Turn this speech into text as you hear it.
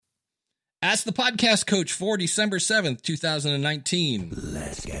Ask the Podcast Coach for December 7th, 2019.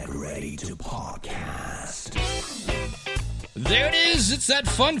 Let's get ready to podcast. There it is. It's that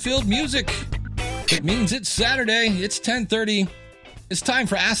fun-filled music. It means it's Saturday. It's 10:30. It's time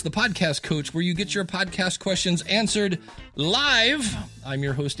for Ask the Podcast Coach, where you get your podcast questions answered live. I'm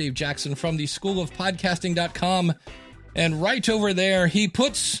your host, Dave Jackson, from the schoolofpodcasting.com. And right over there, he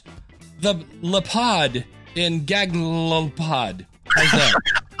puts the lapod in Gaglopod. How's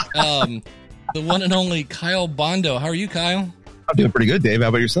that? The one and only Kyle Bondo. How are you, Kyle? I'm doing pretty good, Dave. How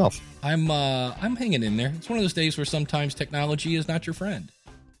about yourself? I'm hanging in there. It's one of those days where sometimes technology is not your friend.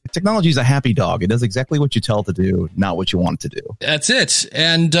 Technology is a happy dog. It does exactly what you tell it to do, not what you want it to do. That's it.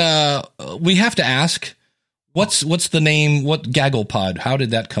 And we have to ask, what's the name? What Gagglepod? How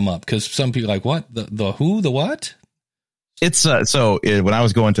did that come up? Because some people are like, what? The who? The what? It's when I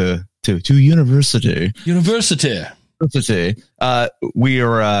was going to university, we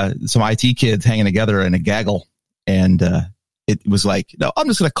were some IT kids hanging together in a gaggle, and it was like, no, I'm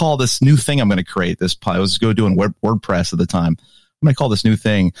just going to call this new thing I'm going to create. I was doing WordPress at the time. I'm going to call this new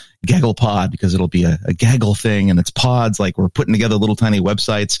thing Gagglepod because it'll be a gaggle thing, and it's pods, like we're putting together little tiny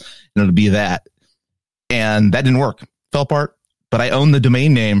websites, and it'll be that. And that didn't work. Fell apart. But I owned the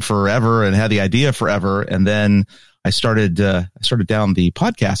domain name forever and had the idea forever. And then I started down the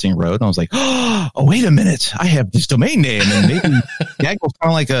podcasting road, and I was like, oh, wait a minute. I have this domain name, and maybe Gaggle's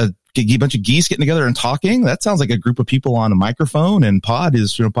kind of like a bunch of geese getting together and talking. That sounds like a group of people on a microphone, and pod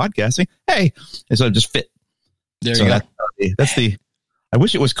is podcasting. Hey. And so it just fit. There you go. That's I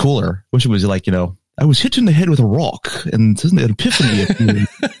wish it was cooler. Wish it was like, I was hit in the head with a rock, and it's an epiphany.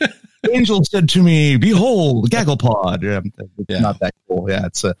 The angel said to me, behold, Gagglepod. It's not that cool. Yeah,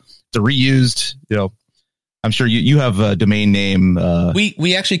 it's a reused, I'm sure you have a domain name.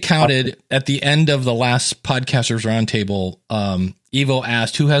 We actually counted at the end of the last Podcasters Roundtable. Evo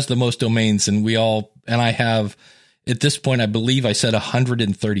asked who has the most domains, and I have, at this point, I believe I said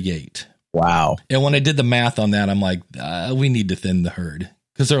 138. Wow. And when I did the math on that, I'm like, we need to thin the herd,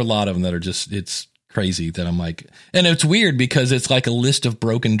 because there are a lot of them that are just, it's crazy that I'm like, and it's weird because it's like a list of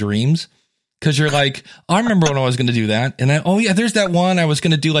broken dreams. Because you're like, I remember when I was going to do that. And there's that one. I was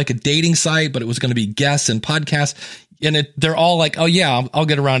going to do like a dating site, but it was going to be guests and podcasts. And they're all like, oh, yeah, I'll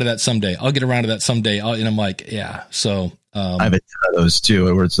get around to that someday. And I'm like, yeah. So I have a ton of those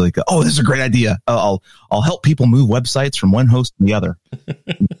too, where it's like, oh, this is a great idea. I'll help people move websites from one host to the other.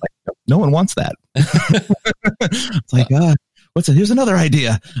 Like, no one wants that. It's like, here's another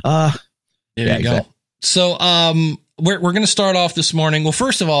idea. There you go. Exactly. So, we're going to start off this morning. Well,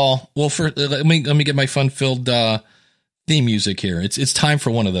 first of all, let me get my fun-filled theme music here. It's time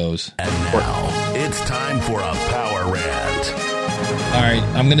for one of those. And now it's time for a power rant. All right,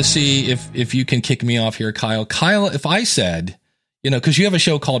 I'm going to see if you can kick me off here, Kyle. Kyle, if I said, because you have a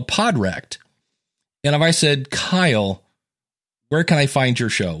show called Podwrecked, and if I said, Kyle, where can I find your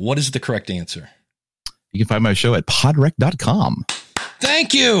show? What is the correct answer? You can find my show at podwreck.com.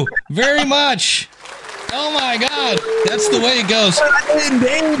 Thank you very much. Oh my God, that's the way it goes.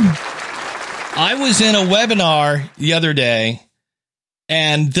 I was in a webinar the other day,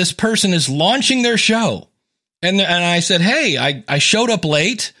 and this person is launching their show. And I said, hey, I showed up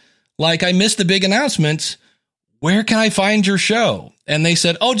late. Like, I missed the big announcements. Where can I find your show? And they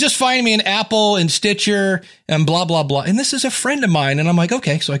said, oh, just find me in Apple and Stitcher and blah, blah, blah. And this is a friend of mine. And I'm like,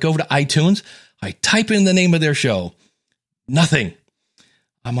 okay. So I go over to iTunes. I type in the name of their show. Nothing.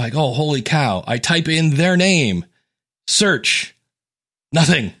 I'm like, oh, holy cow. I type in their name, search,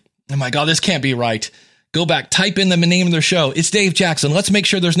 nothing. I'm like, oh, this can't be right. Go back, type in the name of their show. It's Dave Jackson. Let's make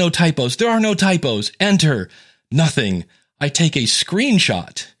sure there's no typos. There are no typos. Enter, nothing. I take a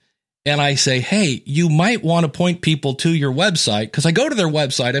screenshot and I say, hey, you might want to point people to your website, because I go to their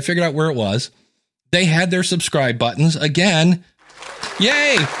website. I figured out where it was. They had their subscribe buttons. Again,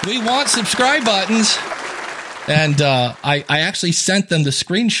 yay, we want subscribe buttons. And I actually sent them the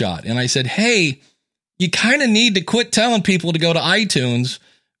screenshot, and I said, hey, you kind of need to quit telling people to go to iTunes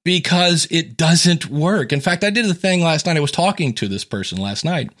because it doesn't work. In fact, I did a thing last night. I was talking to this person last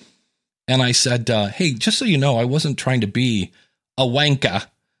night, and I said, hey, just so you know, I wasn't trying to be a wanker.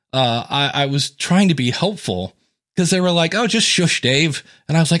 I was trying to be helpful, because they were like, oh, just shush, Dave.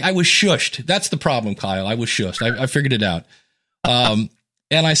 And I was like, I was shushed. That's the problem, Kyle. I was shushed. I figured it out. And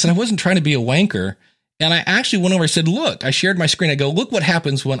I said, I wasn't trying to be a wanker. And I actually went over and said, look, I shared my screen. I go, look what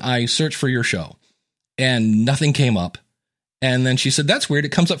happens when I search for your show. And nothing came up. And then she said, that's weird.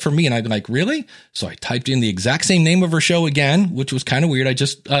 It comes up for me. And I'd be like, really? So I typed in the exact same name of her show again, which was kind of weird. I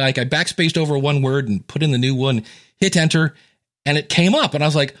just I backspaced over one word and put in the new one, hit enter, and it came up. And I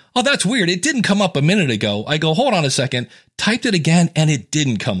was like, oh, that's weird. It didn't come up a minute ago. I go, hold on a second, typed it again, and it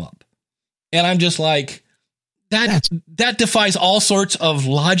didn't come up. And I'm just like, that defies all sorts of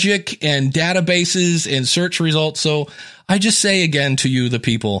logic and databases and search results. So I just say again to you, the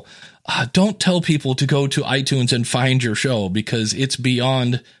people, don't tell people to go to iTunes and find your show, because it's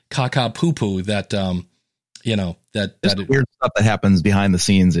beyond caca poo poo that, that weird stuff that happens behind the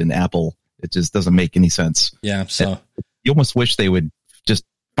scenes in Apple. It just doesn't make any sense. Yeah. So you almost wish they would just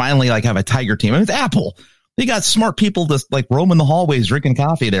finally like have a tiger team. I mean, it's Apple. They got smart people just like roaming the hallways, drinking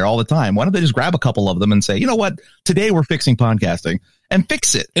coffee there all the time. Why don't they just grab a couple of them and say, you know what, today we're fixing podcasting, and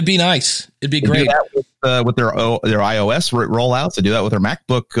fix it? It'd be nice. It'd be great. Do that with their iOS rollouts. They do that with their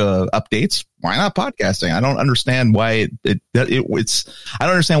MacBook updates. Why not podcasting? I don't understand why it's. I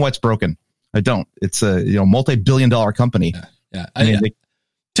don't understand why it's broken. I don't. It's a multi-billion-dollar company. Yeah.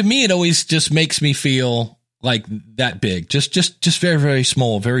 To me, it always just makes me feel like that big, just very, very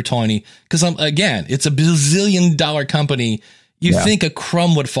small, very tiny. Because it's a bazillion-dollar company. You think a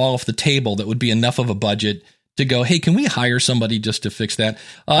crumb would fall off the table that would be enough of a budget to go, hey, can we hire somebody just to fix that?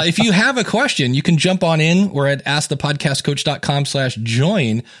 If you have a question, you can jump on in. We're at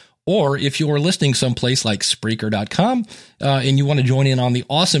askthepodcastcoach.com/join. Or if you're listening someplace like Spreaker.com and you want to join in on the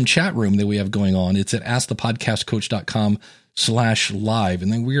awesome chat room that we have going on, it's at askthepodcastcoach.com/live.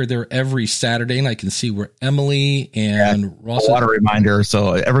 And then we are there every Saturday, and I can see where Emily and Ross. A water reminder.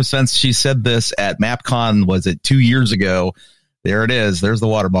 So ever since she said this at MapCon, was it 2 years ago? There it is. There's the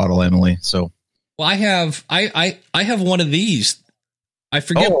water bottle, Emily. So, well, I have one of these. I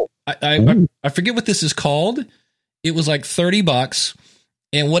forget. I forget what this is called. It was like $30.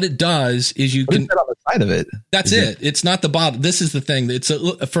 And what it does is you can, on the side of it. That's it. It's not the bottom. This is the thing.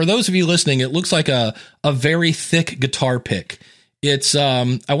 For those of you listening, it looks like a very thick guitar pick. It's,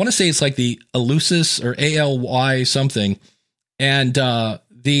 I want to say it's like the Alusis or ALY something. And,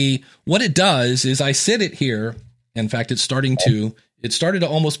 what it does is I sit it here. In fact, it started to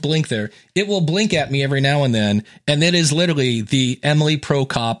almost blink there. It will blink at me every now and then. And it is literally the Emily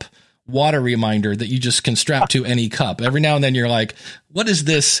Prokop water reminder that you just can strap to any cup. Every now and then you're like, what is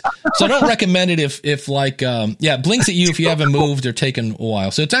this? So I don't recommend it if it blinks at you if you haven't moved or taken a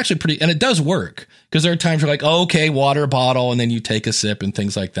while. So it's actually pretty, and it does work, because there are times you're like, oh, okay, water bottle, and then you take a sip and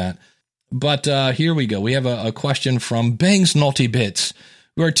things like that. But here we go. We have a question from Bangs Naughty Bits.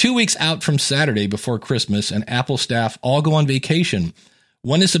 We are 2 weeks out from Saturday before Christmas, and Apple staff all go on vacation.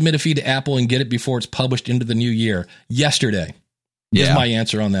 When to submit a feed to Apple and get it before it's published into the new year? Yesterday. Is my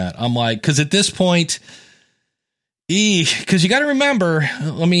answer on that. I'm like, because at this point, because you got to remember,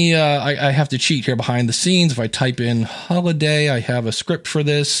 let me, I have to cheat here behind the scenes. If I type in holiday, I have a script for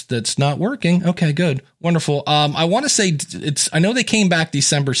this that's not working. Okay, good. Wonderful. I want to say I know they came back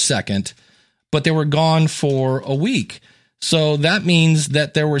December 2nd, but they were gone for a week. So that means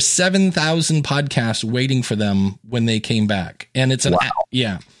that there were 7,000 podcasts waiting for them when they came back. And it's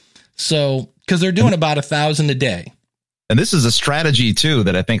So, because they're doing about 1,000 a day. And this is a strategy too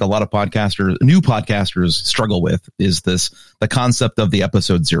that I think a lot of new podcasters struggle with, is the concept of the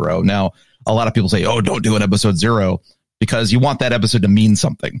episode 0. Now, a lot of people say, oh, don't do an episode 0, because you want that episode to mean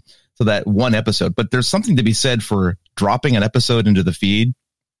something. So that one episode, but there's something to be said for dropping an episode into the feed,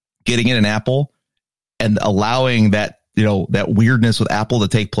 getting it in Apple, and allowing that, that weirdness with Apple to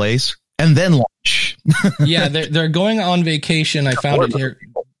take place, and then launch. Yeah. They're going on vacation. I found it here,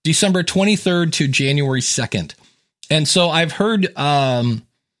 December 23rd to January 2nd. And so I've heard, it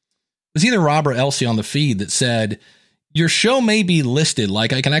was either Rob or Elsie on the feed that said, your show may be listed.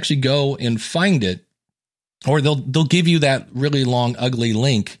 Like, I can actually go and find it, or they'll give you that really long, ugly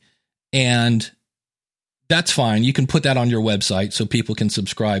link, and that's fine. You can put that on your website so people can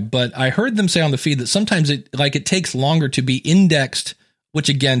subscribe. But I heard them say on the feed that sometimes it takes longer to be indexed, which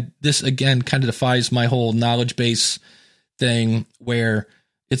again kind of defies my whole knowledge base thing, where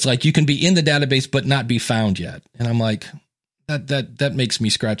it's like you can be in the database but not be found yet. And I'm like, that makes me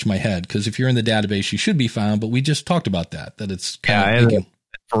scratch my head, because if you're in the database, you should be found. But we just talked about that it's kind of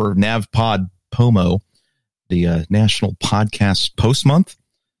for NavPod POMO, the National Podcast Post Month.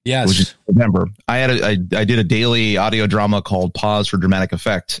 Yes, which is November. I did a daily audio drama called Pause for Dramatic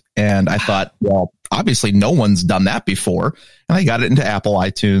Effect, and I thought, well, obviously no one's done that before, and I got it into Apple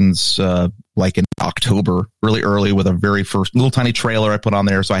iTunes like in October, really early, with a very first little tiny trailer I put on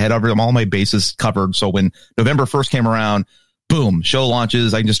there. So I had all my bases covered. So when November 1st came around, boom, show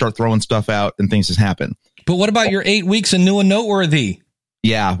launches. I can just start throwing stuff out and things just happen. But what about your 8 weeks in new and noteworthy?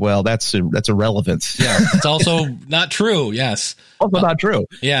 Yeah, well, that's irrelevant. Yeah, it's also not true. Yes. Also not true.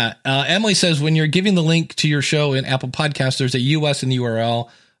 Yeah. Emily says, when you're giving the link to your show in Apple Podcasts, there's a US in the URL.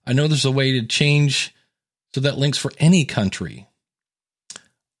 I know there's a way to change so that links for any country.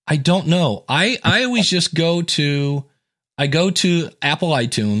 I don't know. I always just go to Apple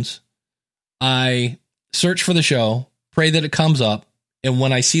iTunes. I search for the show, pray that it comes up. And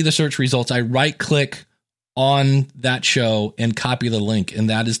when I see the search results, I right click on that show and copy the link. And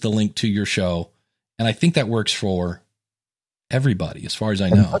that is the link to your show. And I think that works for everybody, as far as I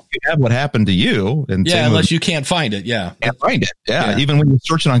know. You have what happened to you. And unless you can't find it. Yeah. Can't find it. Yeah. Even when you're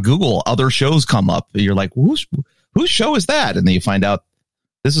searching on Google, other shows come up. You're like, whose show is that? And then you find out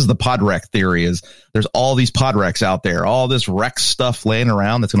this is the podrec theory. Is there's all these podrecs out there, all this rec stuff laying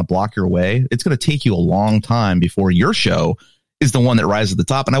around that's going to block your way. It's going to take you a long time before your show is the one that rises to the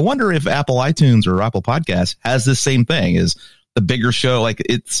top. And I wonder if Apple iTunes or Apple Podcasts has this same thing, is the bigger show. Like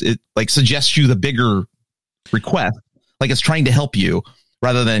it like suggests you the bigger request. Like it's trying to help you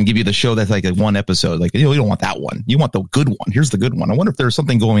rather than give you the show that's like a one episode. Like, you don't want that one. You want the good one. Here's the good one. I wonder if there's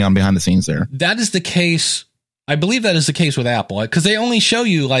something going on behind the scenes there. That is the case. I believe that is the case with Apple, because they only show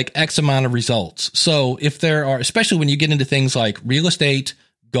you like X amount of results. So if there are, especially when you get into things like real estate,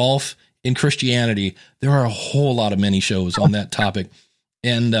 golf, and Christianity, there are a whole lot of mini shows on that topic.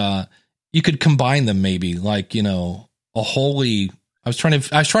 And you could combine them maybe like, a holy, I was trying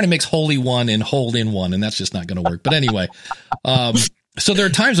to mix holy one and hold in one, and that's just not going to work. But anyway, so there are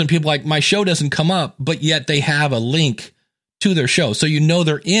times when people like, my show doesn't come up, but yet they have a link to their show. So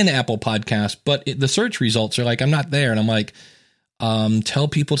they're in Apple Podcasts, but the search results are like, I'm not there. And I'm like, tell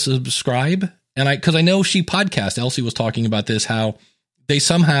people to subscribe. And because I know She Podcast, Elsie was talking about this, how they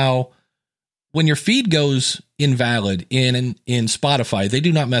somehow, when your feed goes invalid in Spotify, they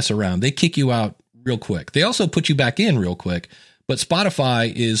do not mess around. They kick you out real quick. They also put you back in real quick. But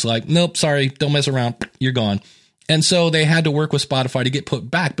Spotify is like, nope, sorry, don't mess around. You're gone. And so they had to work with Spotify to get put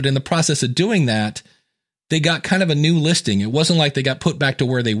back. But in the process of doing that, they got kind of a new listing. It wasn't like they got put back to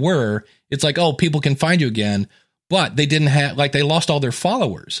where they were. It's like, oh, people can find you again. But they didn't have, like, they lost all their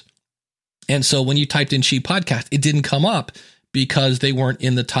followers. And so when you typed in She Podcast, it didn't come up because they weren't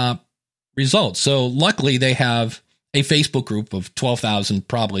in the top results. So luckily they have a Facebook group of 12,000,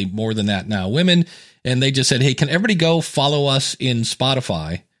 probably more than that now, women. And they just said, hey, can everybody go follow us in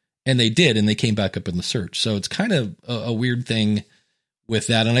Spotify? And they did, and they came back up in the search. So it's kind of a weird thing with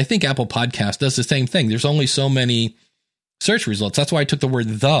that. And I think Apple Podcast does the same thing. There's only so many search results. That's why I took the word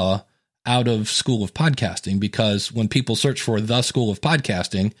the out of School of Podcasting, because when people search for the School of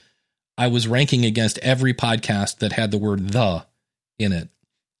Podcasting, I was ranking against every podcast that had the word the in it.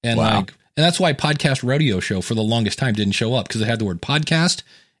 And and that's why Podcast Rodeo Show for the longest time didn't show up, because it had the word podcast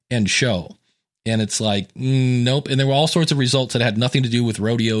and show. And it's like, nope. And there were all sorts of results that had nothing to do with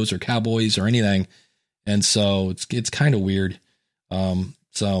rodeos or cowboys or anything. And so it's kind of weird. And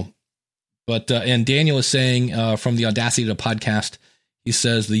Daniel is saying, from the Audacity to Podcast, he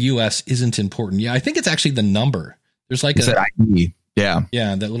says the US isn't important. Yeah. I think it's actually the number. There's like that ID. Yeah.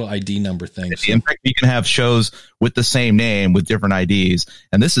 Yeah. That little ID number thing. In fact, you can have shows with the same name with different IDs.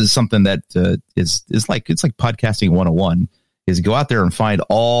 And this is something that is like podcasting 101, is go out there and find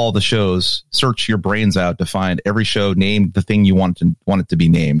all the shows, search your brains out to find every show named the thing you want it to be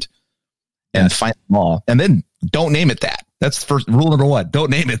named, and find them all. And then don't name it that. That's the first rule number one. Don't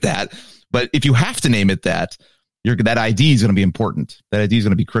name it that. But if you have to name it that, that ID is going to be important. That ID is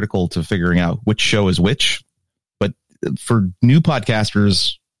going to be critical to figuring out which show is which. But for new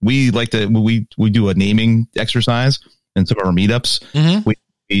podcasters, we do a naming exercise in some of our meetups. Mm-hmm.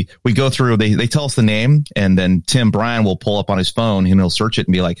 We go through, they tell us the name, and then Tim Bryan will pull up on his phone and he'll search it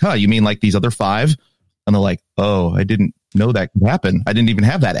and be like, huh, you mean like these other 5? And they're like, oh, I didn't know that could happen. I didn't even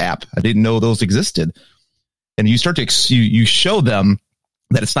have that app. I didn't know those existed. And you start to, you show them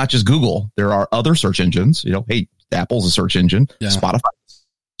that it's not just Google. There are other search engines. Hey, Apple's a search engine. Yeah. Spotify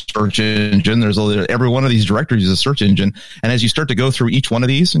search engine. There's every one of these directories is a search engine. And as you start to go through each one of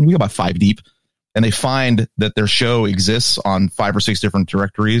these, and we go about 5 deep, and they find that their show exists on 5 or 6 different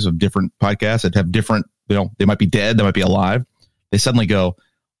directories of different podcasts that have different, they might be dead, they might be alive. They suddenly go,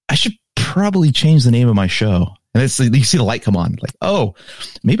 I should probably change the name of my show. And you see the light come on, like, oh,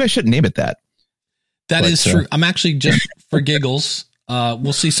 maybe I shouldn't name it that. That is true. I'm actually, just for giggles,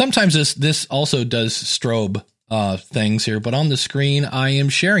 we'll see. Sometimes this also does strobe things here, but on the screen, I am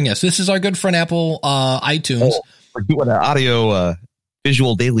sharing us. This is our good friend Apple iTunes. Oh, we're doing an audio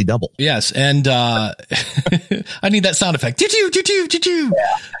visual daily double. Yes, and I need that sound effect.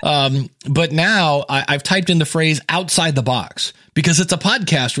 But now I've typed in the phrase outside the box, because it's a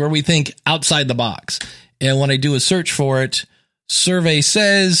podcast where we think outside the box. And when I do a search for it, survey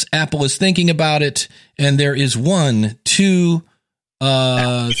says Apple is thinking about it, and there is 1, 2,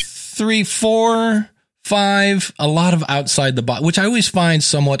 3, 4, 5, a lot of outside the box, which I always find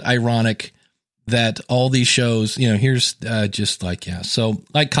somewhat ironic that all these shows, here's just like, yeah. So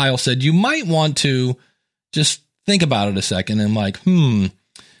like Kyle said, you might want to just think about it a second and like,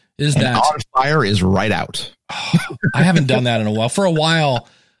 is is and that On Fire is right out. I haven't done that in a while. For a while,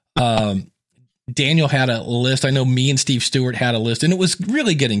 Daniel had a list. I know me and Steve Stewart had a list, and it was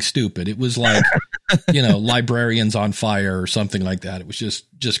really getting stupid. It was like, Librarians on Fire or something like that. It was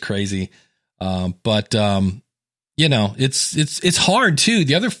just crazy. But it's hard too.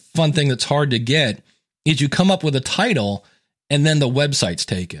 The other fun thing that's hard to get is you come up with a title and then the website's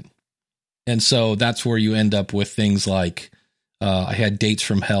taken. And so that's where you end up with things like, I had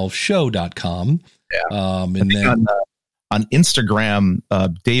datesfromhellshow.com. Yeah. And then on Instagram,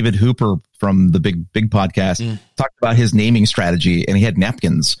 David Hooper from the Big Podcast talked about his naming strategy, and he had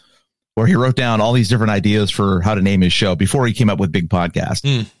napkins where he wrote down all these different ideas for how to name his show before he came up with Big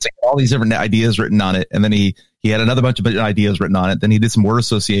Podcast. So all these different ideas written on it, and then he had another bunch of ideas written on it. Then he did some word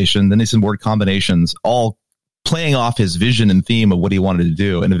association, then he did some word combinations, all playing off his vision and theme of what he wanted to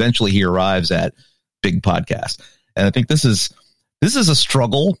do. And eventually he arrives at Big Podcast. And I think this is a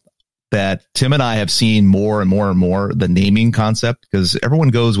struggle that Tim and I have seen more and more and more, the naming concept, because everyone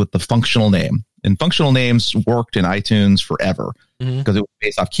goes with the functional name, and functional names worked in iTunes forever because it was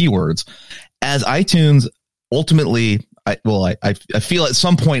based off keywords. As iTunes ultimately, I feel at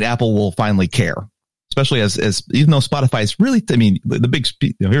some point Apple will finally care, especially as even though Spotify is really, the big,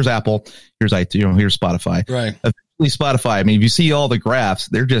 here's Apple, here's iTunes, here's Spotify, right? Eventually Spotify. If you see all the graphs,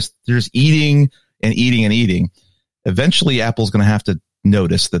 they're just eating and eating and eating. Eventually Apple's going to have to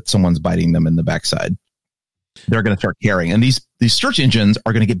notice that someone's biting them in the backside. They're going to start caring, and these search engines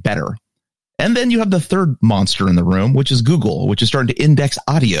are going to get better. And then you have the third monster in the room, which is Google, which is starting to index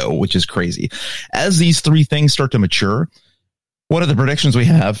audio, which is crazy. As these three things start to mature, one of the predictions we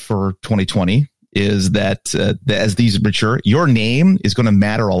have for 2020 is that as these mature, your name is going to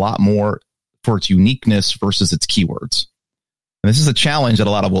matter a lot more for its uniqueness versus its keywords. And this is a challenge that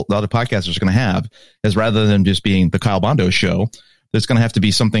a lot of podcasters are going to have, is rather than just being the Kyle Bondo Show, there's going to have to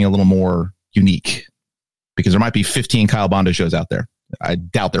be something a little more unique, because there might be 15 Kyle Bondo shows out there. I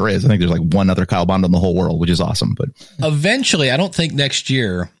doubt there is. I think there's like one other Kyle Bondo in the whole world, which is awesome. But eventually, I don't think next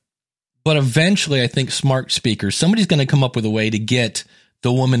year, but eventually I think smart speakers, somebody's going to come up with a way to get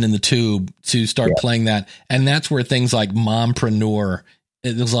the woman in the tube to start playing that. And that's where things like mompreneur,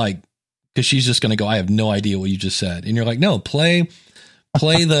 it was like, because she's just going to go, I have no idea what you just said. And you're like, no, play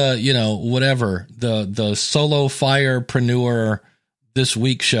the, whatever, the solo firepreneur this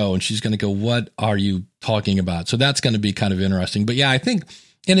week show. And she's going to go, what are you talking about? So that's going to be kind of interesting. But yeah, I think,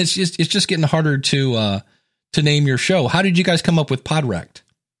 and it's just getting harder to name your show. How did you guys come up with Podrect?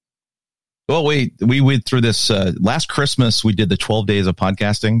 Well, we went through this last Christmas. We did the 12 days of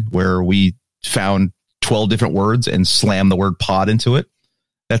podcasting, where we found 12 different words and slammed the word pod into it.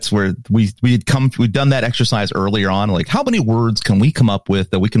 That's where we've done that exercise earlier on. Like, how many words can we come up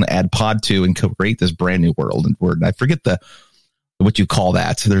with that we can add pod to and create this brand new word? And I forget what you call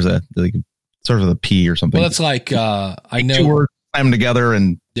that. So there's sort of a P or something. Well, it's like, I know, 2 words, slam them together,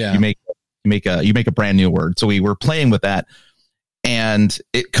 and you make a brand new word. So we were playing with that, and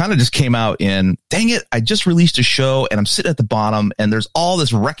it kind of just came out in, dang it, I just released a show and I'm sitting at the bottom and there's all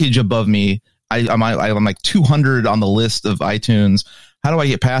this wreckage above me. I'm like 200 on the list of iTunes. How do I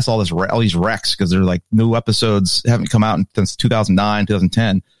get past all these wrecks? Because they're like, new episodes haven't come out since 2009,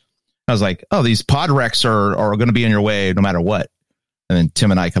 2010. I was like, oh, these pod wrecks are going to be in your way no matter what. And then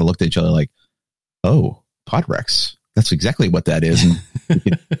Tim and I kind of looked at each other like, oh, Podrex. That's exactly what that is. And we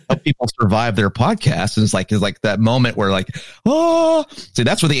can help people survive their podcast. And it's like that moment where like, oh, see,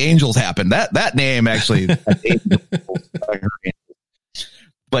 that's where the angels happen. That name actually,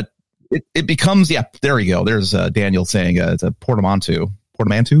 but it becomes, there we go. There's Daniel saying it's a portmanteau.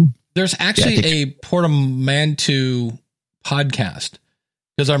 There's actually a portmanteau podcast,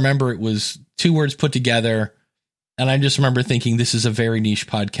 because I remember it was 2 words put together. And I just remember thinking, this is a very niche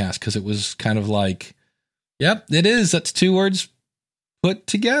podcast, because it was kind of like, yep, it is. That's 2 words put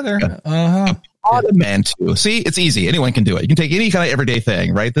together. Yeah. Portmanteau. See, it's easy. Anyone can do it. You can take any kind of everyday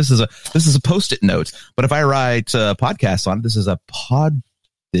thing, right? This is a Post-it note. But if I write podcasts on it, this is a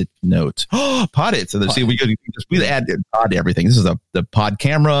pod-it note. Oh, pod-it. So see, we add pod to everything. This is the pod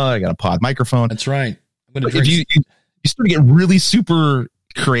camera. I got a pod microphone. That's right. If you start to get really super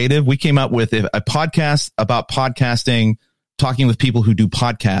creative, we came up with a podcast about podcasting, talking with people who do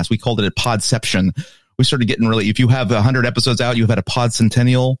podcasts. We called it a podception. We started getting really, if you have 100 episodes out, you've had a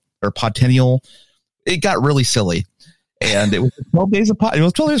podcentennial or podtennial. It got really silly. And it was 12 days of pod. It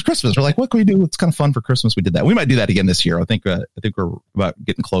was 12 days of Christmas. We're like, what can we do? It's kind of fun for Christmas. We did that. We might do that again this year. I think we're about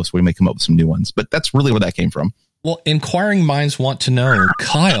getting close. We may come up with some new ones, but that's really where that came from. Well, inquiring minds want to know,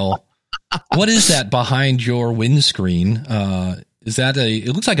 Kyle, what is that behind your windscreen? Is that it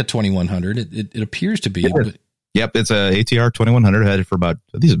looks like a 2100. It appears to be. Yep, it's a ATR 2100. Had it for about,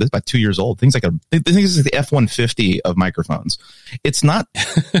 these are about 2 years old. Things like this is the F-150 of microphones. It's not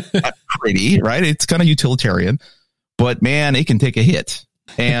pretty, right? It's kind of utilitarian, but man, it can take a hit,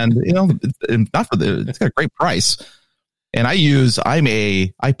 and not for it's got a great price. And I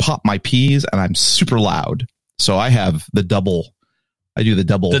pop my P's, and I'm super loud, so I have the double. I do the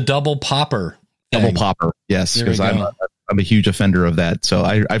double popper. Double popper, yes, because I'm a huge offender of that. So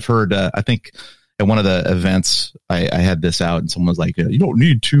I've heard. I think at one of the events I had this out, and someone was like, "You don't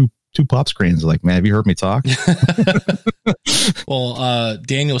need two pop screens." Like, man, have you heard me talk? Well,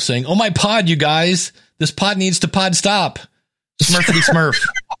 Daniel's saying, "Oh, my pod, you guys! This pod needs to pod stop." Smurfity Smurf.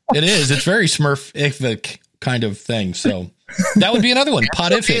 It is. It's very Smurfific kind of thing. So that would be another one.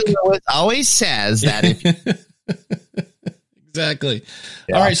 Podific. It always says that. Exactly.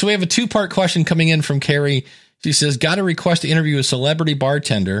 Yeah. All right. So we have a 2-part question coming in from Carrie. She says, got a request to interview a celebrity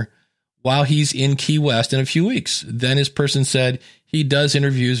bartender while he's in Key West in a few weeks. Then his person said he does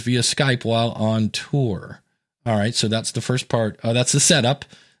interviews via Skype while on tour. All right. So that's the first part. That's the setup.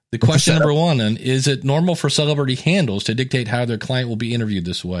 The question number 1, and is it normal for celebrity handles to dictate how their client will be interviewed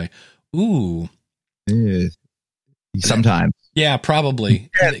this way? Ooh. Sometimes. Yeah, probably.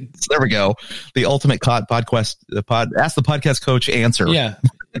 Yeah, there we go. The ultimate ask the podcast coach answer. Yeah.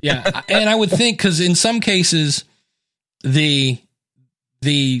 Yeah. And I would think, because in some cases, the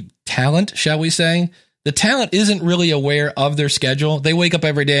talent, shall we say, the talent isn't really aware of their schedule. They wake up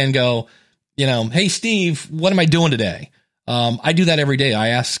every day and go, hey, Steve, what am I doing today? I do that every day. I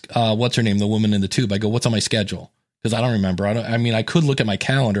ask, what's her name? The woman in the tube. I go, what's on my schedule? Because I don't remember. I could look at my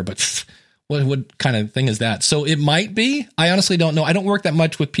calendar, but what kind of thing is that? So it might be. I honestly don't know. I don't work that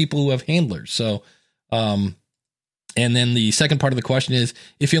much with people who have handlers. So, and then the second part of the question is,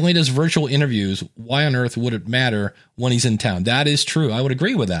 if he only does virtual interviews, why on earth would it matter when he's in town? That is true. I would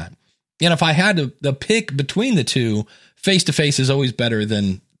agree with that. And if I had to pick between the two, face-to-face is always better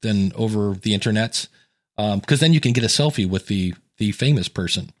than over the internets. Because then you can get a selfie with the famous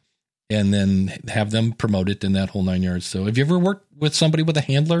person and then have them promote it in that whole 9 yards. So have you ever worked with somebody with a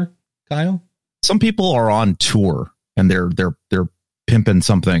handler, Kyle? Some people are on tour and they're pimping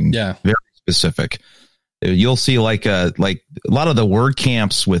something very specific. You'll see like a lot of the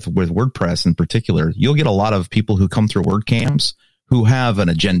WordCamps with WordPress in particular, you'll get a lot of people who come through WordCamps who have an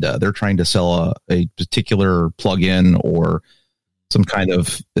agenda. They're trying to sell a particular plugin or some kind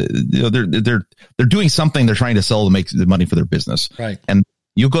of, they're doing something they're trying to sell to make the money for their business. Right. And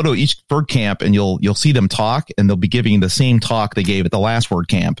you'll go to each WordCamp and you'll see them talk, and they'll be giving the same talk they gave at the last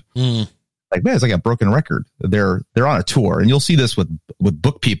WordCamp. Like, man, it's like a broken record. They're on a tour, and you'll see this with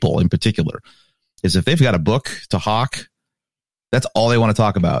book people in particular. Is if they've got a book to hawk, that's all they want to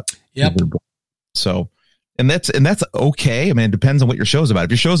talk about. Yep. So, and that's okay. I mean, it depends on what your show's about.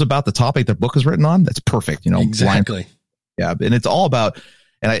 If your show's about the topic their book is written on, that's perfect. Exactly. Yeah, and it's all about,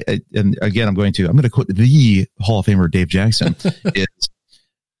 and again, I'm going to quote the Hall of Famer Dave Jackson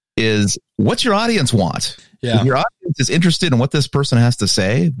is what's your audience want? Yeah. If your audience is interested in what this person has to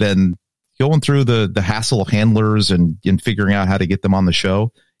say, then going through the hassle of handlers and figuring out how to get them on the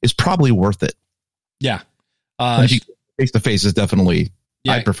show is probably worth it. Yeah. Face to face is definitely,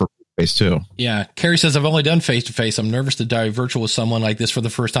 I prefer face too. Yeah. Carrie says, I've only done face to face. I'm nervous to dive virtual with someone like this for the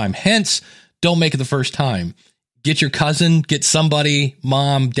first time. Hence, don't make it the first time. Get your cousin, get somebody,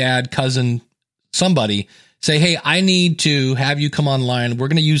 mom, dad, cousin, somebody. Say, hey, I need to have you come online. We're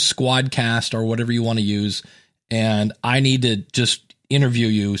going to use Squadcast or whatever you want to use. And I need to just interview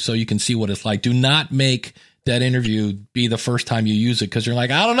you so you can see what it's like. Do not make that interview be the first time you use it, because you're like,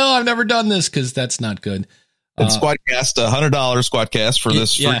 I don't know, I've never done this, because that's not good. And Squadcast, $100 Squadcast for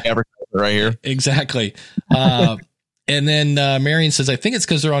this free advertiser right here. Exactly. And then Marion says, I think it's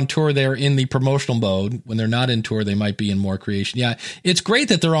because they're on tour. They're in the promotional mode. When they're not in tour, they might be in more creation. Yeah, it's great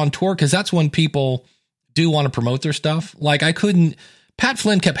that they're on tour, because that's when people do want to promote their stuff. Like Pat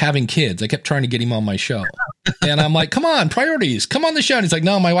Flynn kept having kids. I kept trying to get him on my show. And I'm like, come on, priorities, come on the show. And he's like,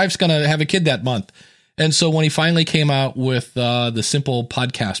 no, my wife's going to have a kid that month. And so when he finally came out with the simple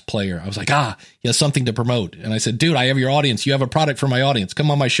podcast player, I was like, he has something to promote. And I said, dude, I have your audience. You have a product for my audience.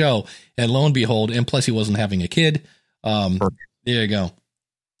 Come on my show. And lo and behold, and plus he wasn't having a kid. There you go.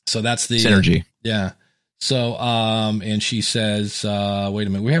 So that's the synergy. Yeah. So, and she says, wait a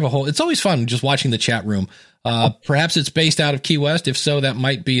minute, we have it's always fun just watching the chat room. Perhaps it's based out of Key West. If so, that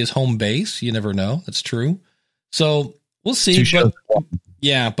might be his home base. You never know. That's true. So we'll see.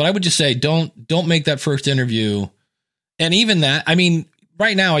 But I would just say, don't make that first interview. And even that, I mean,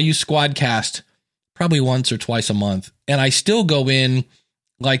 right now I use Squadcast probably once or twice a month, and I still go in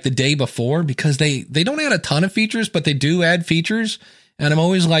like the day before, because they don't add a ton of features, but they do add features. And I'm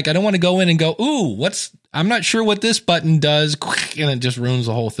always like, I don't want to go in and go, ooh, I'm not sure what this button does. And it just ruins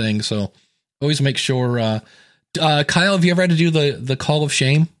the whole thing. So always make sure, Kyle, have you ever had to do the call of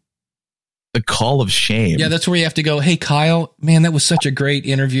shame? The call of shame. Yeah, that's where you have to go, hey, Kyle, man, that was such a great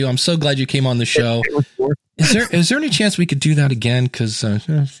interview. I'm so glad you came on the show. Is there any chance we could do that again? Because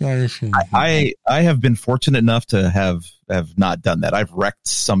I have been fortunate enough to have not done that. I've wrecked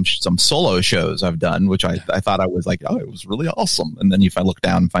some solo shows I've done, which I thought I was like, oh, it was really awesome. And then if I look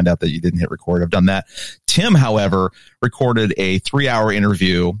down and find out that you didn't hit record, I've done that. Tim, however, recorded a 3-hour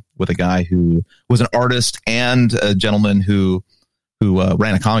interview with a guy who was an artist and a gentleman who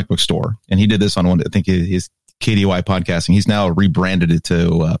ran a comic book store. And he did this on I think his KDY podcasting. He's now rebranded it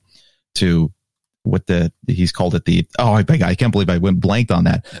to what he's called it I can't believe I went blanked on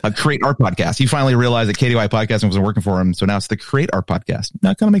that. Create Art Podcast. He finally realized that KDY podcasting wasn't working for him. So now it's the Create Art Podcast.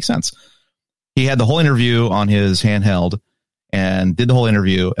 That kind of makes sense. He had the whole interview on his handheld and did the whole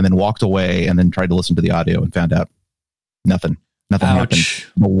interview and then walked away and then tried to listen to the audio and found out nothing happened.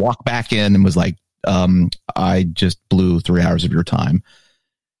 He'll walk back in and was like, I just blew 3 hours of your time.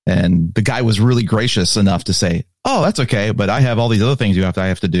 And the guy was really gracious enough to say, oh, that's okay, but I have all these other things I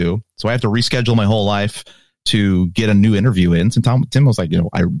have to do. So I have to reschedule my whole life to get a new interview in. So Tim was like,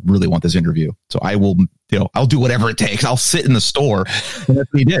 I really want this interview. So I will, I'll do whatever it takes. I'll sit in the store. And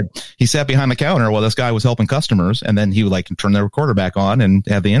that's what he did. He sat behind the counter while this guy was helping customers. And then he would turn the recorder back on and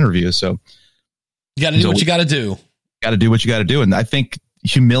have the interview. So you got to do what you got to do. Got to do what you got to do. And I think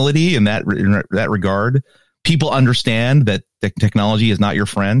humility in that regard, people understand that the technology is not your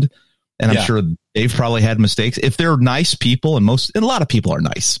friend. And I'm sure they've probably had mistakes. If they're nice people, and a lot of people are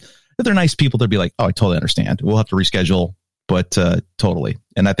nice. If they're nice people, they'll be like, oh, I totally understand. We'll have to reschedule, but totally.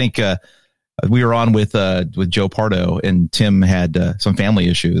 And I think we were on with Joe Pardo, and Tim had some family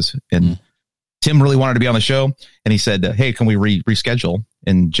issues, and Tim really wanted to be on the show, and he said, hey, can we reschedule?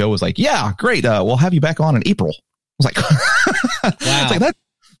 And Joe was like, yeah, great. We'll have you back on in April. I was like, wow. It's like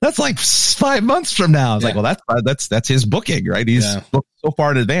that's like 5 months from now. I was like, well, that's his booking, right? He's booked so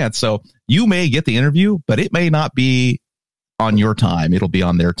far in advance. So you may get the interview, but it may not be on your time. It'll be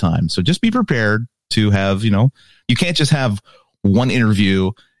on their time. So just be prepared to have, you can't just have one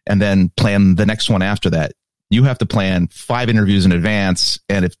interview and then plan the next one after that. You have to plan 5 interviews in advance.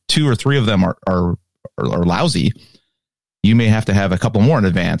 And if 2 or 3 of them are lousy, you may have to have a couple more in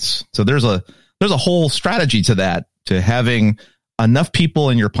advance. So there's a whole strategy to that, to having enough people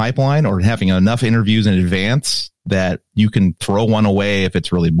in your pipeline or having enough interviews in advance that you can throw one away if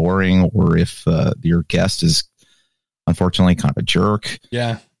it's really boring or if your guest is unfortunately kind of a jerk.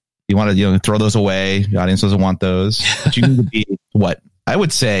 Yeah. You want to throw those away. The audience doesn't want those. But you need to be what I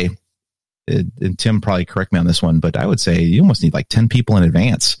would say, and Tim probably correct me on this one, but I would say you almost need like 10 people in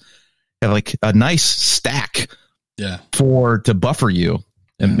advance. Have like a nice stack to buffer you.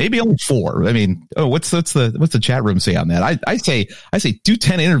 And maybe only 4. I mean, what's the chat room say on that? I say do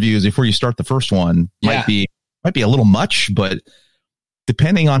 10 interviews before you start the first one. Might be a little much, but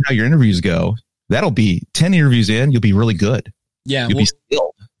depending on how your interviews go, that'll be 10 interviews in. You'll be really good. Yeah, you'll be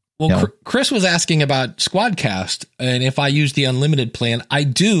skilled. Well, Chris was asking about Squadcast and if I use the unlimited plan. I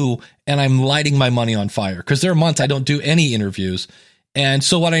do, and I'm lighting my money on fire because there are months I don't do any interviews, and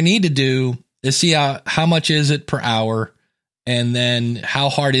so what I need to do is see how much is it per hour. And then how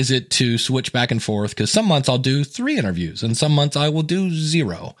hard is it to switch back and forth? Because some months I'll do 3 interviews and some months I will do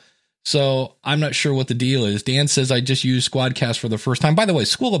 0. So I'm not sure what the deal is. Dan says I just used Squadcast for the first time. By the way,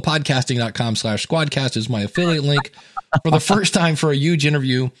 schoolofpodcasting.com/Squadcast is my affiliate link for the first time for a huge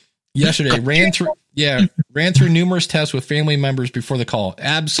interview yesterday. Ran through numerous tests with family members before the call.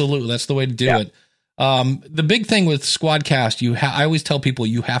 Absolutely. That's the way to do it. The big thing with Squadcast, I always tell people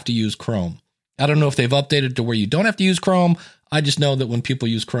you have to use Chrome. I don't know if they've updated to where you don't have to use Chrome. I just know that when people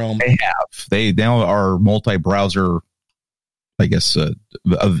use Chrome, they have. They now are multi-browser. I guess it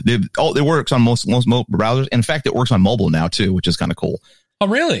works on most browsers. In fact, it works on mobile now too, which is kind of cool. Oh,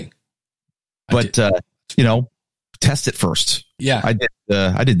 really? But test it first. Yeah, I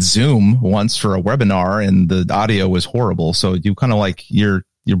did Zoom once for a webinar, and the audio was horrible. So you kind of like your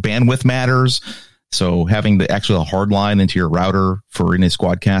bandwidth matters. So having the actual hard line into your router for any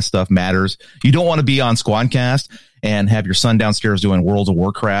Squadcast stuff matters. You don't want to be on Squadcast and have your son downstairs doing World of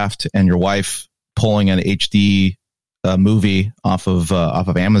Warcraft and your wife pulling an HD movie off of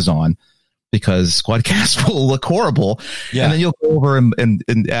Amazon, because Squadcast will look horrible. Yeah. And then you'll go over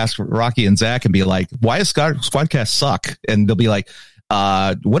and ask Rocky and Zach and be like, why does Squadcast suck? And they'll be like,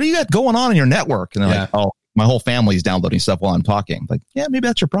 what do you got going on in your network? And they're like, oh, my whole family's downloading stuff while I'm talking. Like, yeah, maybe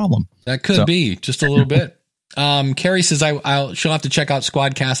that's your problem. That could be just a little bit. Carrie says she'll have to check out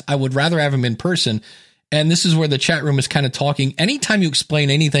Squadcast. I would rather have him in person. And this is where the chat room is kind of talking. Anytime you explain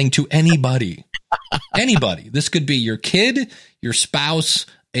anything to anybody, this could be your kid, your spouse,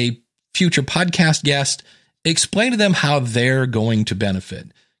 a future podcast guest, explain to them how they're going to benefit.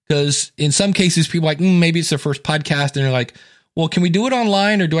 Because in some cases, people are like, maybe it's their first podcast. And they're like, well, can we do it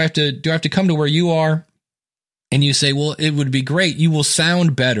online, or do I have to come to where you are? And you say, well, it would be great. You will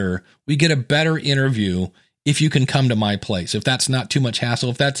sound better. We get a better interview if you can come to my place. If that's not too much hassle,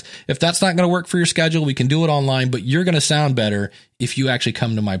 if that's not going to work for your schedule, we can do it online, but you're going to sound better if you actually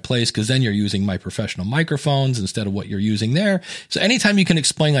come to my place, because then you're using my professional microphones instead of what you're using there. So anytime you can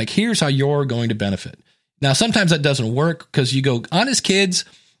explain, like, here's how you're going to benefit. Now, sometimes that doesn't work because you go, honest kids,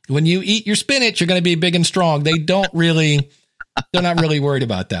 when you eat your spinach, you're going to be big and strong. They're not really worried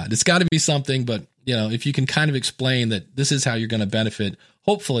about that. It's got to be something, but if you can kind of explain that this is how you're going to benefit,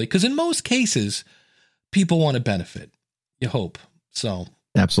 hopefully, because in most cases, people want to benefit. You hope. So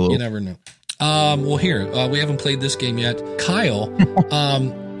absolutely. You never know. Well, here, we haven't played this game yet. Kyle,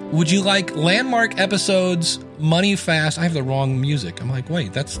 would you like landmark episodes, money fast? I have the wrong music. I'm like,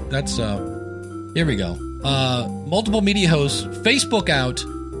 wait, that's here we go. Multiple media hosts, Facebook out,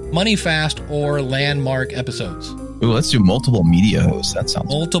 money fast, or landmark episodes. Ooh, let's do multiple media hosts. That sounds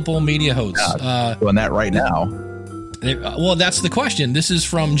multiple media hosts. Doing that right now. Well, that's the question. This is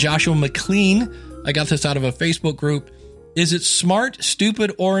from Joshua McLean. I got this out of a Facebook group. Is it smart,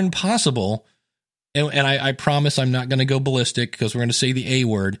 stupid, or impossible? And I promise I'm not going to go ballistic because we're going to say the A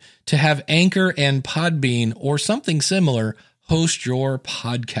word, to have Anchor and Podbean or something similar host your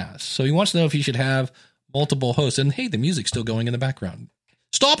podcast. So he wants to know if he should have multiple hosts. And hey, the music's still going in the background.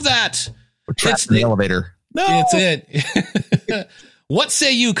 Stop that. We're trapped in the elevator. No. It's it. What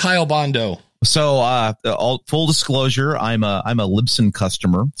say you, Kyle Bondo? So, full disclosure, I'm a Libsyn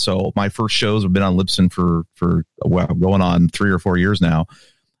customer. So my first shows have been on Libsyn for going on 3 or 4 years now.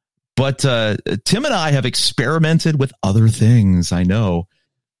 But Tim and I have experimented with other things. I know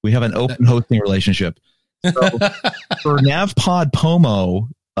we have an open hosting relationship. So for NavPod Pomo,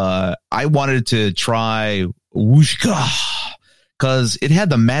 I wanted to try Whooshka because it had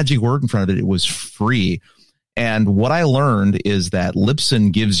the magic word in front of it. It was free. And what I learned is that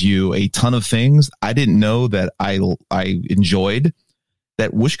Libsyn gives you a ton of things I didn't know that I enjoyed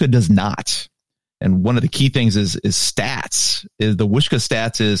that Whooshka does not. And one of the key things is stats. Is the Whooshka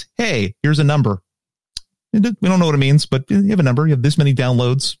stats is, hey, here's a number. We don't know what it means, but you have a number. You have this many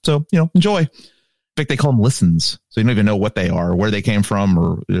downloads. So, enjoy. In fact, they call them listens. So you don't even know what they are, where they came from,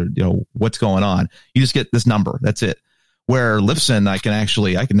 or what's going on. You just get this number. That's it. Where Libsyn, I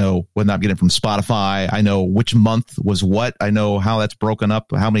can know when I'm getting from Spotify. I know which month was what. I know how that's broken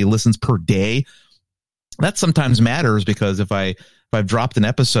up, how many listens per day. That sometimes matters because if I've dropped an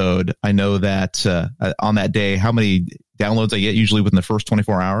episode, I know that on that day, how many downloads I get usually within the first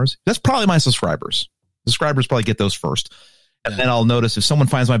 24 hours. That's probably my subscribers. Subscribers probably get those first. And then I'll notice if someone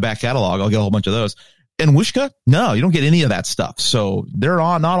finds my back catalog, I'll get a whole bunch of those. And Whooshka, no, you don't get any of that stuff. So they're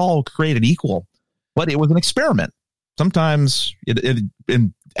not all created equal, but it was an experiment. Sometimes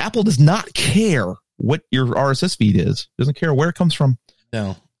and Apple does not care what your RSS feed is. Doesn't care where it comes from.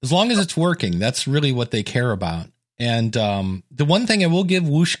 No, as long as it's working, that's really what they care about. And the one thing I will give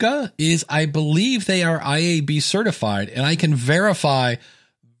Whooshka is I believe they are IAB certified, and I can verify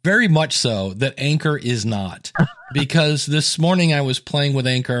very much so that Anchor is not. Because this morning I was playing with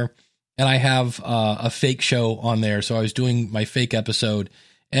Anchor, and I have a fake show on there. So I was doing my fake episode,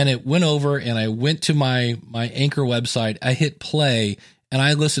 and it went over, and I went to my Anchor website. I hit play, and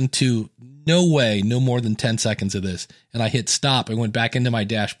I listened to no more than 10 seconds of this. And I hit stop. I went back into my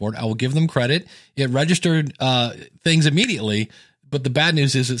dashboard. I will give them credit. It registered things immediately. But the bad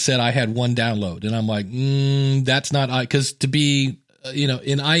news is it said I had one download. And I'm like, that's not, because to be, in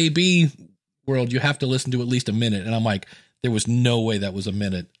IAB world, you have to listen to at least a minute. And I'm like, there was no way that was a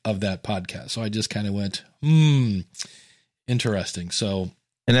minute of that podcast. So I just kind of went, interesting. So.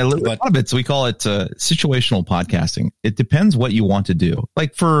 And a lot of it, so we call it situational podcasting. It depends what you want to do.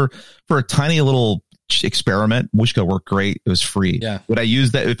 Like for a tiny little experiment, Whooshka worked great. It was free. Yeah. Would I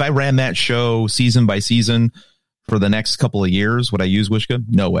use that if I ran that show season by season for the next couple of years? Would I use Whooshka?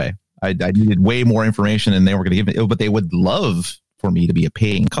 No way. I needed way more information, and they were going to give it. But they would love for me to be a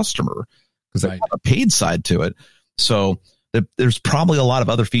paying customer because they have a paid side to it. So there's probably a lot of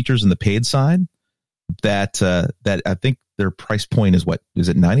other features in the paid side that I think their price point is what? Is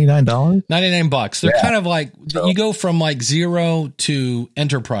it $99? $99. They're kind of like, you go from like zero to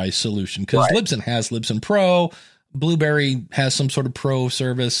enterprise solution because Libsyn has Libsyn Pro. Blueberry has some sort of pro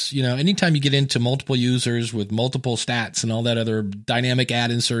service. Anytime you get into multiple users with multiple stats and all that other dynamic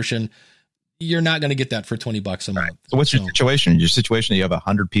ad insertion, you're not going to get that for $20 a month. So what's your situation? Your situation, you have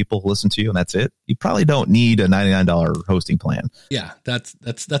 100 people listen to you and that's it. You probably don't need a $99 hosting plan. Yeah, that's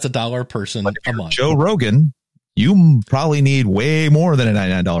 $1 a person a month. Joe Rogan, you probably need way more than a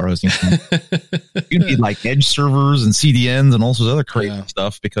 $99 hosting plan. You need like edge servers and CDNs and all sorts of other crazy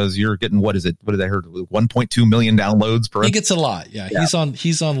stuff because you're getting, what is it? What did I heard? 1.2 million downloads per. He gets a lot. Yeah. He's on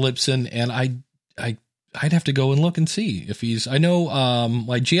Libsyn, and I'd have to go and look and see if he's. I know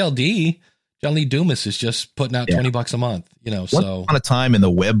like GLD. John Lee Dumas is just putting out $20 a month, Once upon a time in the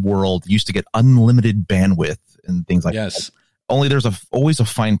web world, you used to get unlimited bandwidth and things like that. Only there's always a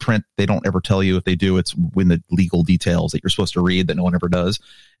fine print. They don't ever tell you. If they do, it's when the legal details that you're supposed to read that no one ever does.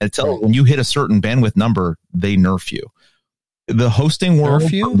 And when you hit a certain bandwidth number, they nerf you. The hosting world,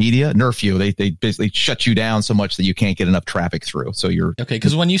 media, nerf you. They basically shut you down so much that you can't get enough traffic through. So you're okay.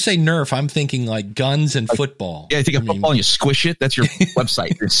 Because when you say nerf, I'm thinking like guns and football. Yeah, you take a football and you squish it. That's your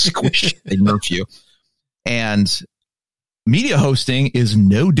website. You squish it. They nerf you. And media hosting is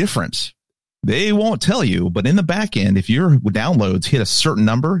no different. They won't tell you, but in the back end, if your downloads hit a certain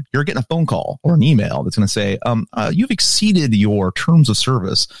number, you're getting a phone call or an email that's going to say, you've exceeded your terms of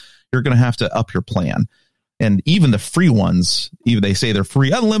service. You're going to have to up your plan. And even the free ones, even they say they're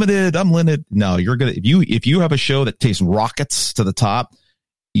free, unlimited. No, you're going to, if you have a show that takes rockets to the top,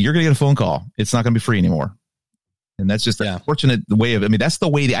 you're going to get a phone call. It's not going to be free anymore. And that's just the unfortunate way of, that's the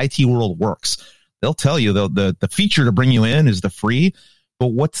way the IT world works. They'll tell you the feature to bring you in is the free, but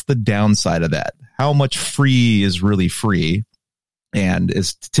what's the downside of that? How much free is really free? And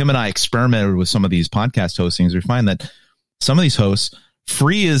as Tim and I experimented with some of these podcast hostings, we find that some of these hosts,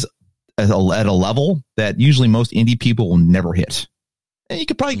 free is at a level that usually most indie people will never hit. And you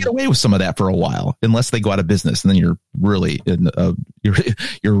could probably get away with some of that for a while, unless they go out of business, and then you're really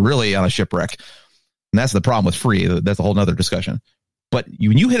you're really on a shipwreck. And that's the problem with free. That's a whole nother discussion. But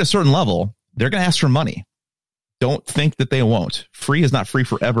when you hit a certain level, they're going to ask for money. Don't think that they won't. Free is not free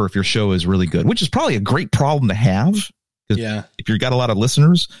forever if your show is really good, which is probably a great problem to have. Yeah. If you've got a lot of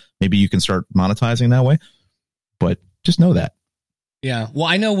listeners, maybe you can start monetizing that way. But just know that. Yeah. Well,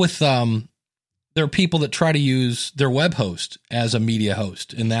 I know with there are people that try to use their web host as a media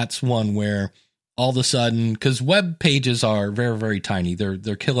host, and that's one where all of a sudden, because web pages are very, very tiny, they're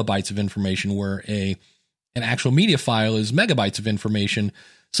kilobytes of information, where an actual media file is megabytes of information.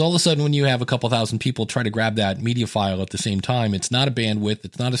 So all of a sudden, when you have a couple thousand people try to grab that media file at the same time, it's not a bandwidth,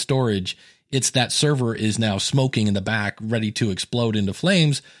 it's not a storage, it's that server is now smoking in the back, ready to explode into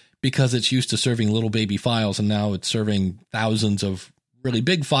flames, because it's used to serving little baby files, and now it's serving thousands of really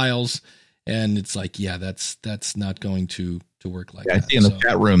big files. And it's like, yeah, that's not going to work like that. I see in the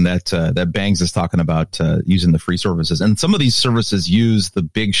chat room that Bangs is talking about using the free services, and some of these services use the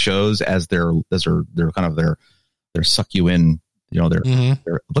big shows as their kind of their suck you in. Their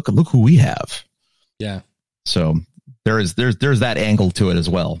look who we have. Yeah. So there's that angle to it as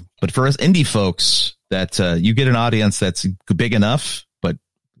well. But for us indie folks, that you get an audience that's big enough, but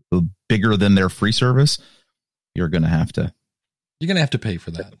bigger than their free service, you're going to have to pay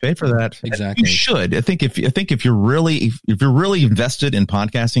for that. Pay for that. Exactly. You should. I think if you're really invested in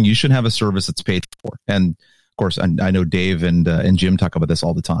podcasting, you should have a service that's paid for. And of course, I know Dave and Jim talk about this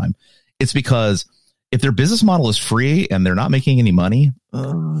all the time. It's because if their business model is free and they're not making any money,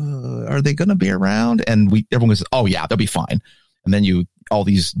 are they going to be around? And everyone goes, oh yeah, they'll be fine. And then all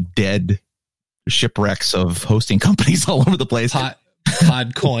these dead shipwrecks of hosting companies all over the place.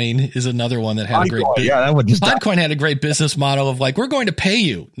 Podcoin is another one that had Podcoin had a great business model of like, we're going to pay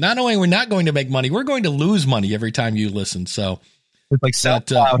you. Not only we're not going to make money, we're going to lose money every time you listen. So it's like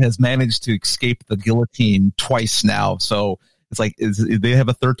SoundCloud has managed to escape the guillotine twice now. So it's like they have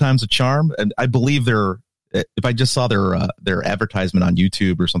a third time's a charm. And I believe if I just saw their advertisement on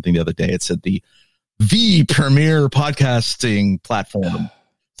YouTube or something the other day, it said the premier podcasting platform,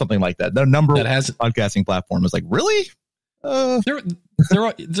 something like that. The number one podcasting platform is like, really? There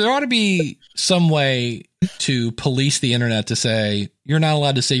ought to be some way to police the internet to say you're not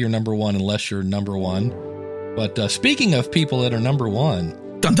allowed to say you're number one unless you're number one. But speaking of people that are number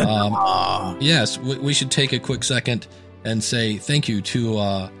one, yes, we should take a quick second and say thank you to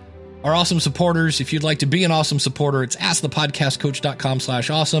our awesome supporters. If you'd like to be an awesome supporter, it's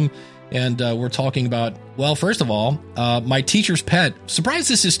askthepodcastcoach.com/awesome. And we're talking about, well, first of all, My Teacher's Pet. Surprised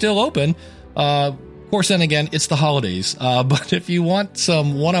this is still open. Of course, then again, it's the holidays. But if you want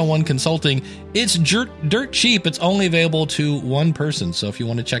some one-on-one consulting, it's dirt cheap. It's only available to one person. So if you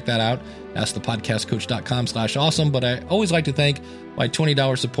want to check that out, askthepodcastcoach.com/awesome. But I always like to thank my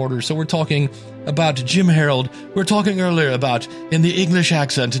 $20 supporters. So we're talking about Jim Harold. We're talking earlier about in the English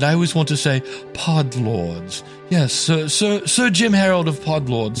accent, and I always want to say Podlords. Yes, Sir Jim Harold of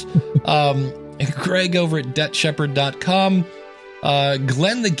Podlords. And Greg over at debtshepherd.com.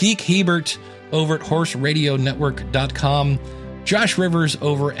 Glenn the Geek Hebert over at horseradionetwork.com. Josh Rivers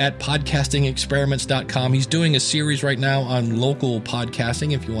over at podcastingexperiments.com. He's doing a series right now on local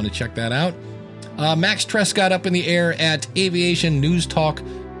podcasting if you want to check that out. Max Trescott up in the air at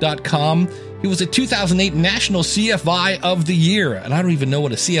aviationnewstalk.com. He was a 2008 National CFI of the Year, and I don't even know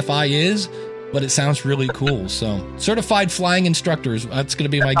what a CFI is, but it sounds really cool. So, certified flying instructors, that's going to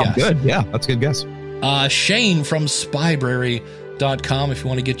be my guess. Good, yeah, that's a good guess. Shane from Spybrary.com if you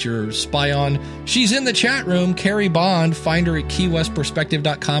want to get your spy on. She's in the chat room. Carrie Bond, find her at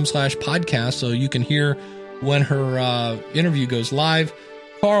keywestperspective.com/podcast so you can hear when her interview goes live.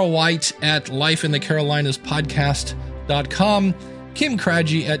 Carl White at lifeinthecarolinaspodcast.com. Kim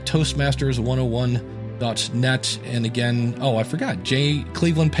Craggy at Toastmasters101.net. And again, I forgot, Jay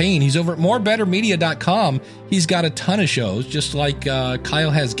Cleveland Payne. He's over at morebettermedia.com. He's got a ton of shows, just like Kyle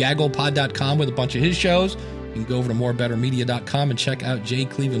has gagglepod.com with a bunch of his shows. You can go over to morebettermedia.com and check out Jay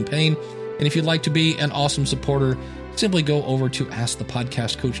Cleveland Payne. And if you'd like to be an awesome supporter, simply go over to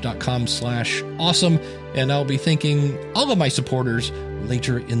askthepodcastcoach.com/awesome. And I'll be thanking all of my supporters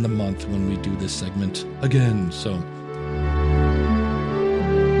later in the month when we do this segment again. So,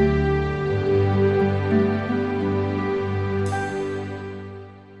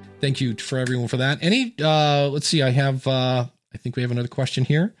 thank you for everyone for that. Let's see, I think we have another question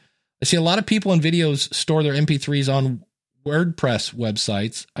here. I see a lot of people and videos store their MP3s on WordPress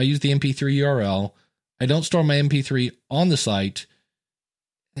websites. I use the MP3 URL. I don't store my MP3 on the site.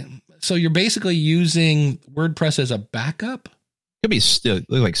 So you're basically using WordPress as a backup? Could be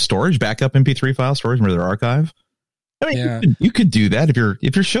like storage, backup MP3 file storage where they're archive. I mean, yeah. You could do that if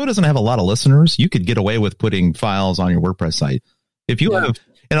your show doesn't have a lot of listeners. You could get away with putting files on your WordPress site. If you have,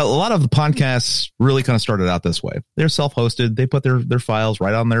 and a lot of the podcasts really kind of started out this way. They're self-hosted. They put their files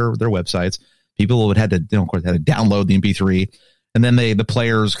right on their websites. People would had to download the MP3, and then the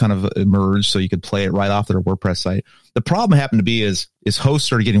players kind of emerged so you could play it right off their WordPress site. The problem happened to be is hosts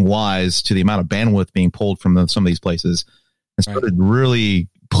started getting wise to the amount of bandwidth being pulled from some of these places and started really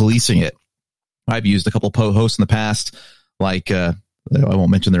policing it. I've used a couple of hosts in the past, like I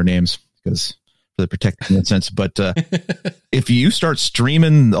won't mention their names because for the protective instance, but if you start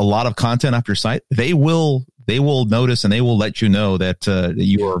streaming a lot of content off your site, they will notice and they will let you know that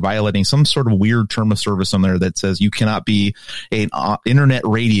you are violating some sort of weird term of service on there that says you cannot be an internet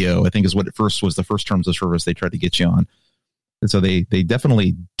radio, I think is what it was the first terms of service they tried to get you on. And so they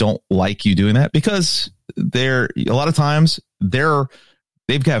definitely don't like you doing that because a lot of times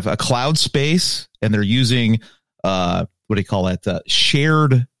they've got a cloud space and they're using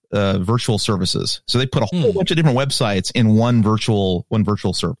shared virtual services. So they put a whole bunch of different websites in one virtual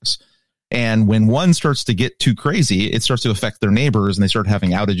service. And when one starts to get too crazy, it starts to affect their neighbors and they start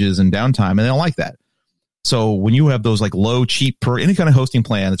having outages and downtime and they don't like that. So when you have those like low, cheap any kind of hosting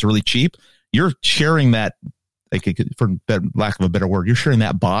plan that's really cheap, you're sharing that, for lack of a better word, you're sharing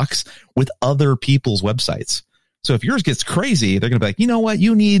that box with other people's websites. So if yours gets crazy, they're going to be like, you know what?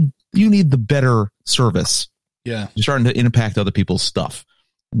 You need the better service. Yeah. You're starting to impact other people's stuff.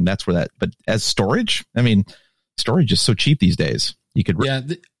 And that's where but as storage, I mean, storage is so cheap these days. You could. Yeah.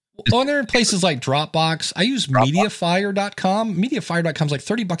 There are places like Dropbox. I use Mediafire.com. Mediafire.com is like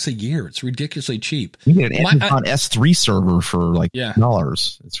 $30 a year. It's ridiculously cheap. You get an Amazon S3 server for like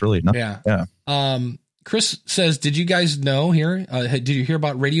 $10. It's really nothing. Yeah. Chris says, did you guys know here? Did you hear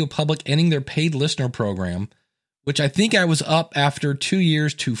about Radio Public ending their paid listener program, which I think I was up after 2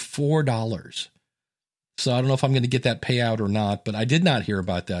 years to $4. So I don't know if I'm going to get that payout or not, but I did not hear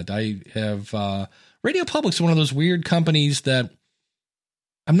about that. I have Radio Public's one of those weird companies that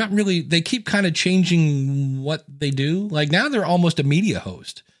I'm not really, they keep kind of changing what they do. Like now they're almost a media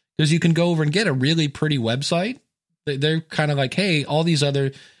host because you can go over and get a really pretty website. They're kind of like, hey, all these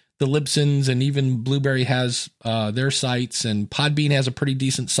the Libsyns and even Blueberry has their sites, and Podbean has a pretty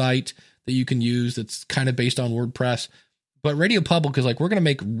decent site that you can use that's kind of based on WordPress. But Radio Public is like, we're going to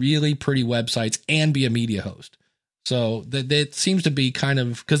make really pretty websites and be a media host. So that seems to be kind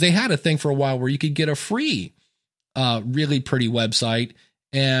of, because they had a thing for a while where you could get a free, really pretty website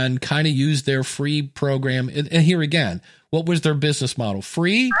and kind of use their free program. And here again, what was their business model?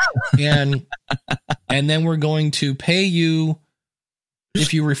 Free. And then we're going to pay you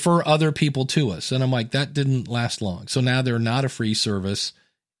if you refer other people to us. And I'm like, that didn't last long. So now they're not a free service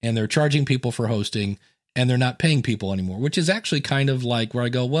and they're charging people for hosting and they're not paying people anymore, which is actually kind of like where I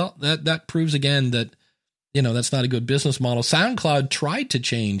go, well, that proves again that, that's not a good business model. SoundCloud tried to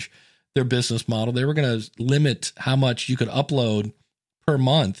change their business model. They were going to limit how much you could upload per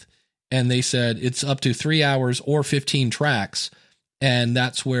month. And they said it's up to 3 hours or 15 tracks. And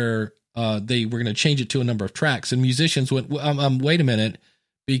that's where they were going to change it to a number of tracks. And musicians went, wait a minute,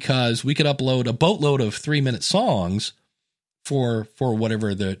 because we could upload a boatload of 3-minute songs for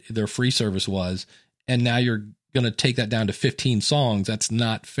whatever their free service was. And now you're going to take that down to 15 songs. That's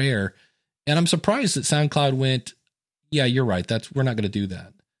not fair. And I'm surprised that SoundCloud went, yeah, you're right. We're not going to do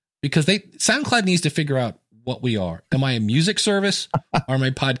that, because SoundCloud needs to figure out what we are. Am I a music service or am I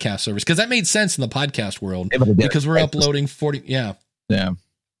a podcast service? Because that made sense in the podcast world, because we're uploading 40. Yeah. Yeah.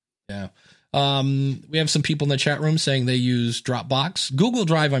 Yeah. We have some people in the chat room saying they use Dropbox. Google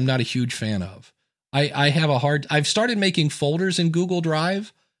Drive, I'm not a huge fan of. I've started making folders in Google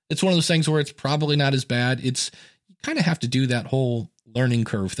Drive. It's one of those things where it's probably not as bad. You kind of have to do that whole learning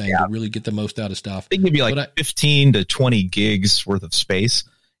curve thing to really get the most out of stuff. They give you like 15 to 20 gigs worth of space.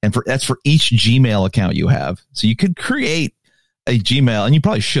 And that's for each Gmail account you have. So you could create a Gmail, and you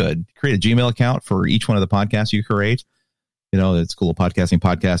probably should create a Gmail account for each one of the podcasts you create. It's School of Podcasting,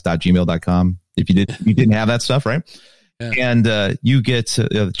 podcast.gmail.com. If you didn't have that stuff, right? Yeah. And you get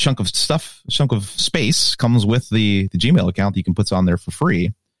a chunk of space comes with the Gmail account that you can put on there for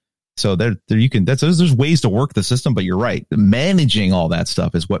free. So there you can, there's ways to work the system, but you're right. Managing all that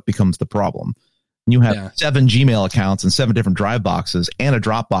stuff is what becomes the problem. You have 7 Gmail accounts and 7 different Drive boxes and a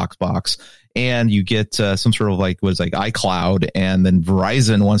Dropbox box, and you get some sort of iCloud, and then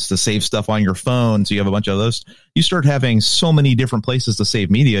Verizon wants to save stuff on your phone, so you have a bunch of those. You start having so many different places to save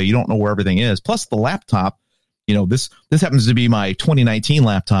media, you don't know where everything is. Plus the laptop, this happens to be my 2019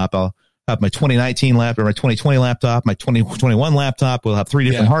 laptop. I'll have my 2019 laptop, or my 2020 laptop, my 2021 laptop. We'll have 3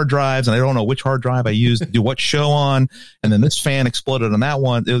 different hard drives, and I don't know which hard drive I use to do what show on. And then this fan exploded on that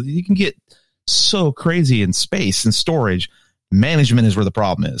one. You can get so crazy in space and storage. Management is where the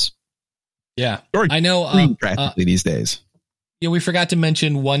problem is. Yeah, storage, I know. Practically these days. Yeah, we forgot to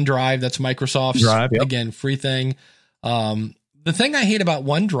mention OneDrive. That's Microsoft's Drive, again free thing. The thing I hate about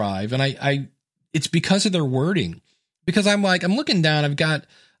OneDrive, and it's because of their wording. Because I'm looking down, I've got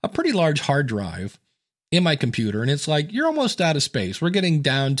a pretty large hard drive in my computer, and it's like, you're almost out of space. We're getting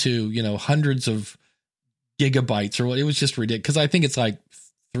down to hundreds of gigabytes, or what. It was just ridiculous, because I think it's like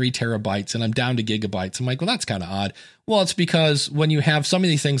 3 terabytes, and I'm down to gigabytes. I'm like, well, that's kind of odd. Well, it's because when you have some of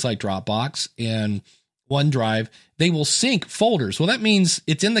these things like Dropbox and OneDrive, they will sync folders. Well, that means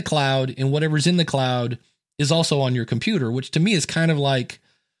it's in the cloud, and whatever's in the cloud is also on your computer, which to me is kind of like,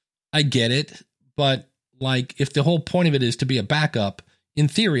 I get it, but like, if the whole point of it is to be a backup, in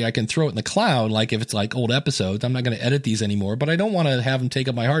theory, I can throw it in the cloud. Like if it's like old episodes, I'm not going to edit these anymore, but I don't want to have them take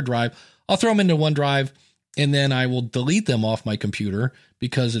up my hard drive. I'll throw them into OneDrive, and then I will delete them off my computer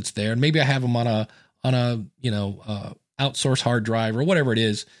because it's there. And maybe I have them on a outsource hard drive or whatever it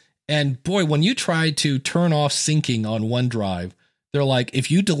is. And boy, when you try to turn off syncing on OneDrive, they're like, if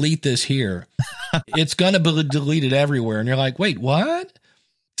you delete this here, it's going to be deleted everywhere. And you're like, wait, what?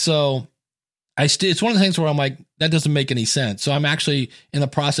 So it's one of the things where I'm like, that doesn't make any sense. So I'm actually in the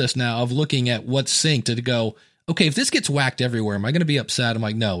process now of looking at what's synced to go, okay, if this gets whacked everywhere, am I going to be upset? I'm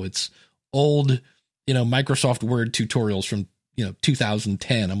like, no, it's old, Microsoft Word tutorials from,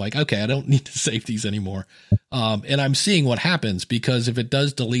 2010. I'm like, okay, I don't need to save these anymore. And I'm seeing what happens, because if it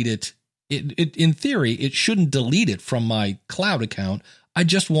does delete it, in theory, it shouldn't delete it from my cloud account. I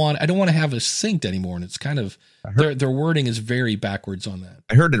don't want to have it synced anymore. And it's kind of, their wording is very backwards on that.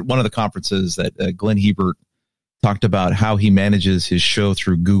 I heard at one of the conferences that Glenn Hebert talked about how he manages his show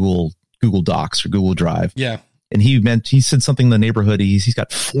through Google Docs or Google Drive. Yeah. And he said something in the neighborhood. He's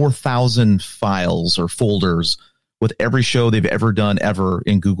got 4,000 files or folders with every show they've ever done ever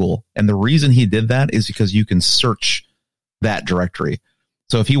in Google. And the reason he did that is because you can search that directory.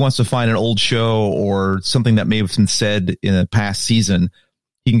 So if he wants to find an old show or something that may have been said in a past season,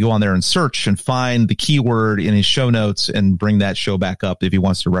 he can go on there and search and find the keyword in his show notes and bring that show back up if he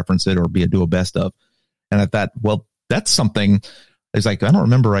wants to reference it or do a best of. And I thought, well, that's something. It's like, I don't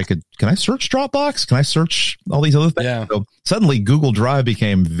remember. Can I search Dropbox? Can I search all these other things? Yeah. So suddenly Google Drive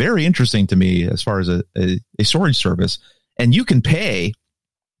became very interesting to me as far as a storage service. And you can pay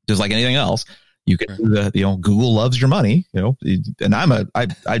just like anything else. You can do Google loves your money, and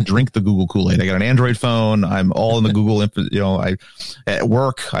I drink the Google Kool-Aid. I got an Android phone. I'm all in the Google, at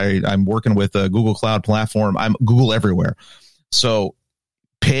work, I'm working with a Google Cloud platform. I'm Google everywhere. So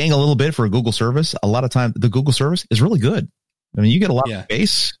paying a little bit for a Google service, a lot of time, the Google service is really good. I mean, you get a lot of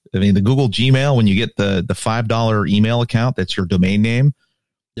space. I mean, the Google Gmail, when you get the $5 email account, that's your domain name.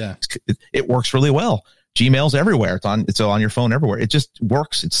 Yeah. It works really well. Gmail's everywhere. It's on your phone everywhere. It just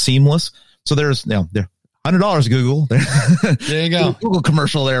works. It's seamless. So there's $100 Google. There you go. Google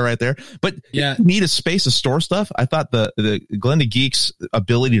commercial there, right there. But you need a space to store stuff. I thought the Glenn the Geek's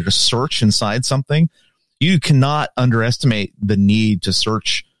ability to search inside something, you cannot underestimate the need to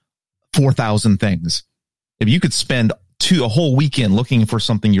search 4,000 things. If you could spend a whole weekend looking for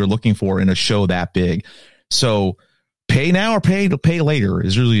something you're looking for in a show that big. So pay now or pay later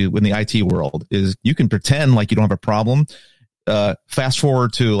is really in the IT world is you can pretend like you don't have a problem. Fast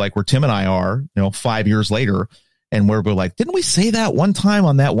forward to like where Tim and I are, 5 years later, and where we're like, didn't we say that one time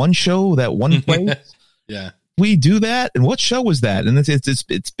on that one show, that one place? Yeah. We do that. And what show was that? And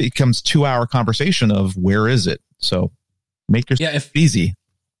it becomes 2-hour conversation of where is it? So make yourself easy.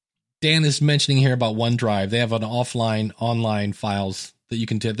 Dan is mentioning here about OneDrive. They have an offline, online files that you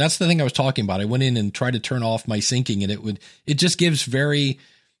can tip. That's the thing I was talking about. I went in and tried to turn off my syncing, and it just gives very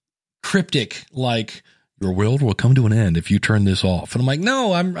cryptic, like, your world will come to an end if you turn this off. And I'm like,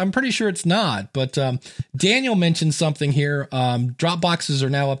 no, I'm pretty sure it's not. But Daniel mentioned something here. Dropboxes are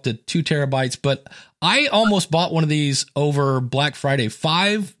now up to 2 terabytes, but I almost bought one of these over Black Friday.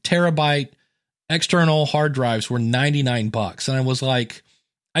 5 terabyte external hard drives were $99. And I was like,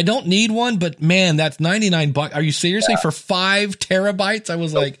 I don't need one, but man, that's $99. Are you seriously for 5 terabytes? I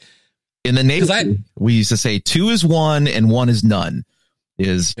was like, in the Navy, we used to say 2 is 1 and 1 is none.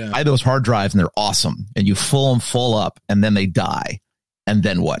 Buy those hard drives and they're awesome, and you fill them full up and then they die. And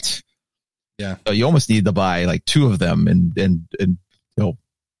then what? Yeah. So you almost need to buy like 2 of them and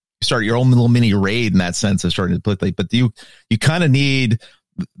start your own little mini raid in that sense of starting to put but you kind of need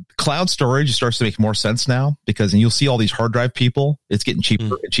cloud storage. Starts to make more sense now because, and you'll see all these hard drive people, it's getting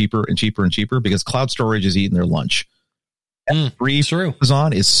cheaper and cheaper and cheaper and cheaper because cloud storage is eating their lunch. S3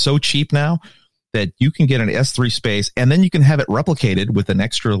 Amazon is so cheap now that you can get an S3 space and then you can have it replicated with an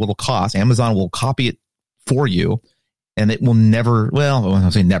extra little cost. Amazon will copy it for you and it will never,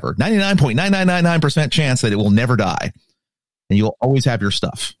 I'll say never, 99.9999% chance that it will never die. And you'll always have your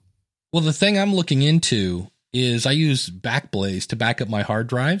stuff. Well, the thing I'm looking into is I use Backblaze to back up my hard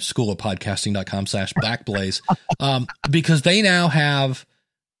drive, schoolofpodcasting.com/Backblaze, because they now have,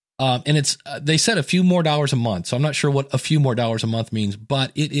 and they said a few more dollars a month. So I'm not sure what a few more dollars a month means,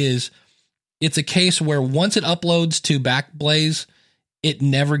 but it's a case where once it uploads to Backblaze, it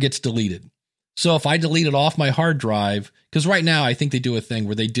never gets deleted. So if I delete it off my hard drive, because right now I think they do a thing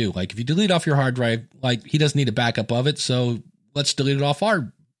where they do, like if you delete off your hard drive, like he doesn't need a backup of it. So let's delete it off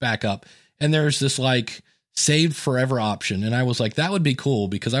our backup. And there's this like saved forever option. And I was like, that would be cool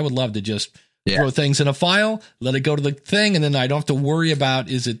because I would love to just throw things in a file, let it go to the thing. And then I don't have to worry about,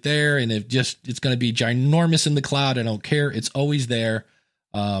 is it there? And it's going to be ginormous in the cloud. I don't care. It's always there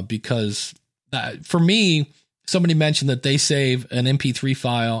because for me, somebody mentioned that they save an MP3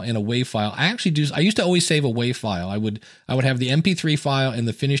 file and a WAV file. I actually do. I used to always save a WAV file. I would have the MP3 file and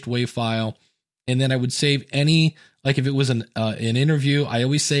the finished WAV file, and then I would save any, like if it was an interview, I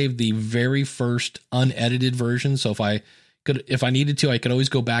always save the very first unedited version. So if I needed to, I could always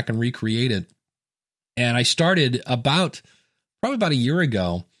go back and recreate it. And I started probably about a year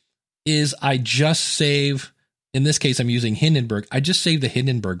ago. I just save. In this case, I'm using Hindenburg. I just save the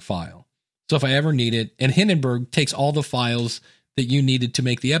Hindenburg file. So if I ever need it, and Hindenburg takes all the files that you needed to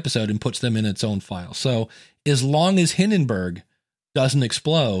make the episode and puts them in its own file. So as long as Hindenburg doesn't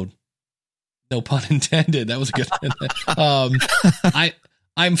explode, no pun intended, that was a good one.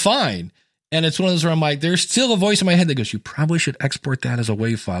 I'm fine. And it's one of those where I'm like, there's still a voice in my head that goes, you probably should export that as a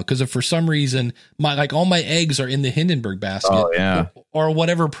WAV file. Because if for some reason all my eggs are in the Hindenburg basket or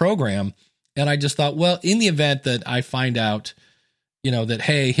whatever program. And I just thought, well, in the event that I find out, that,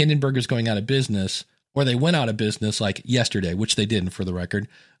 hey, Hindenburg is going out of business, or they went out of business like yesterday, which they didn't for the record.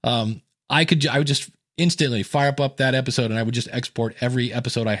 I would just instantly fire up that episode and I would just export every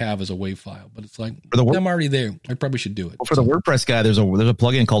episode I have as a WAV file. But it's like, I'm already there. I probably should do it. Well, for the WordPress guy, there's a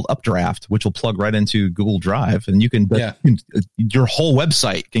plugin called Updraft, which will plug right into Google Drive, and you can your whole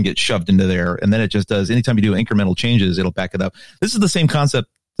website can get shoved into there. And then it just does, anytime you do incremental changes, it'll back it up. This is the same concept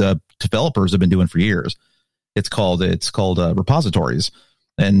developers have been doing for years. It's called repositories,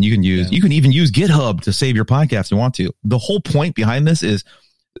 and you can even use GitHub to save your podcast if you want to. The whole point behind this is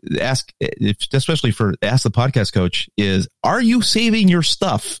ask the podcast coach is, are you saving your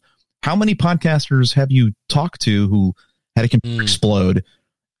stuff? How many podcasters have you talked to who had a computer explode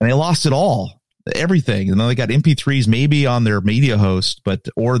and they lost it all, everything, and then they got MP3s maybe on their media host,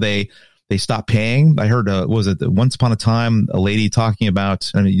 or they stopped paying. I heard, once upon a time, a lady talking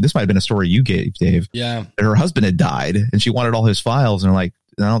about, this might've been a story you gave, Dave. Yeah. Her husband had died and she wanted all his files, and they're like,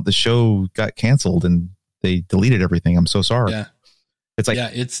 no, the show got canceled and they deleted everything. I'm so sorry. Yeah. It's like,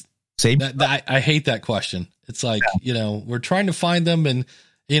 it's same. I hate that question. It's like, we're trying to find them, and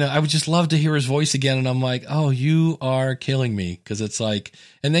I would just love to hear his voice again. And I'm like, oh, you are killing me. Cause it's like,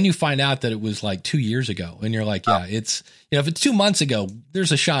 and then you find out that it was like 2 years ago and you're like, yeah, it's, if it's 2 months ago,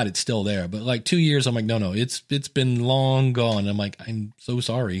 there's a shot it's still there. But like 2 years, I'm like, no, it's been long gone. I'm like, I'm so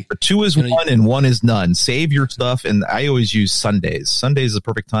sorry. But 2 is 1 and 1 is none. Save your stuff. And I always use Sundays. Sundays is the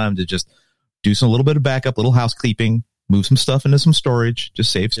perfect time to just do a little bit of backup, little housekeeping, move some stuff into some storage,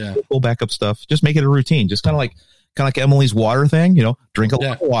 just save some full backup stuff. Just make it a routine. Just kind of like Emily's water thing, drink a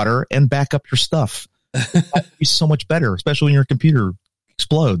lot of water and back up your stuff. That'd be so much better, especially when your computer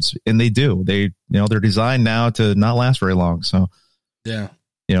explodes. And they do. They're designed now to not last very long. So, get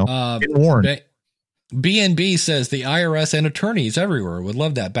warned. BNB says the IRS and attorneys everywhere would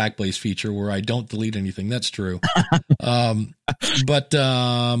love that Backblaze feature where I don't delete anything. That's true. But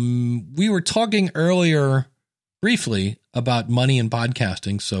we were talking earlier briefly about money in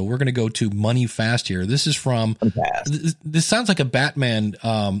podcasting. So we're going to go to Money Fast here. This is from, this sounds like a Batman.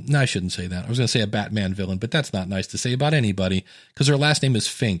 No, I shouldn't say that. I was going to say a Batman villain, but that's not nice to say about anybody because her last name is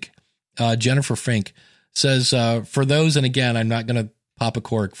Fink. Jennifer Fink says, for those, and again, I'm not going to pop a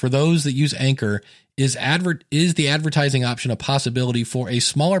cork, for those that use Anchor, is the advertising option a possibility for a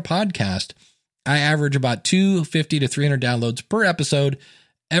smaller podcast? I average about 250 to 300 downloads per episode.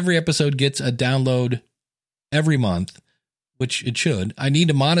 Every episode gets a download every month, which it should. I need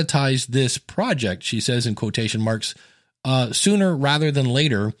to monetize this project, she says in quotation marks, sooner rather than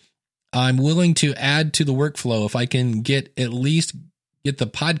later. I'm willing to add to the workflow if I can at least get the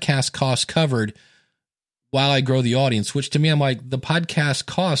podcast costs covered while I grow the audience, which to me, I'm like, the podcast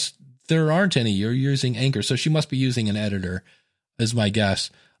costs, there aren't any. You're using Anchor. So she must be using an editor is my guess.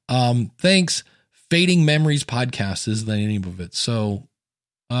 Thanks. Fading Memories Podcast is the name of it. So,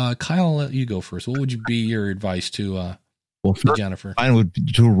 Kyle, I'll let you go first. What would you be your advice to Jennifer? Mine would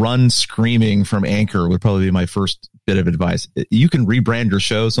be to run screaming from Anchor would probably be my first bit of advice. You can rebrand your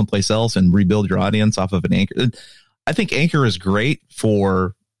show someplace else and rebuild your audience off of an Anchor. I think Anchor is great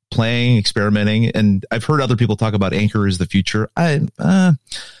for playing, experimenting, and I've heard other people talk about Anchor as the future. I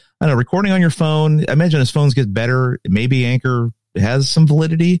don't know, recording on your phone, I imagine as phones get better, maybe Anchor has some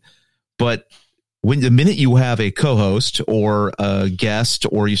validity, but the minute you have a co-host or a guest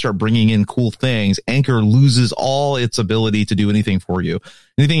or you start bringing in cool things, Anchor loses all its ability to do anything for you.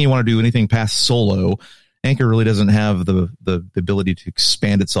 Anything you want to do, anything past solo, Anchor really doesn't have the ability to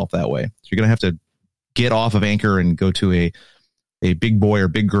expand itself that way. So you're going to have to get off of Anchor and go to a big boy or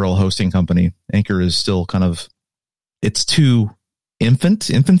big girl hosting company. Anchor is still it's too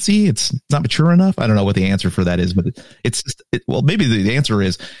infancy. It's not mature enough. I don't know what the answer for that is, but maybe the answer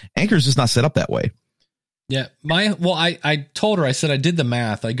is Anchor is just not set up that way. Yeah. I told her, I said, I did the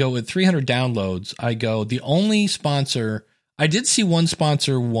math. I go with 300 downloads. The only sponsor, I did see one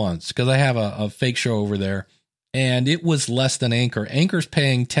sponsor once because I have a fake show over there and it was less than Anchor. Anchor's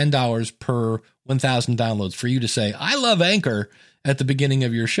paying $10 per 1,000 downloads for you to say, I love Anchor at the beginning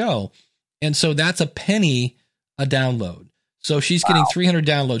of your show. And so that's a penny a download. So she's getting 300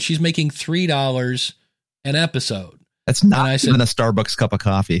 downloads. She's making $3 an episode. That's not even a Starbucks cup of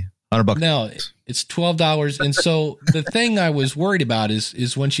coffee. $100. No, it's $12. And so the thing I was worried about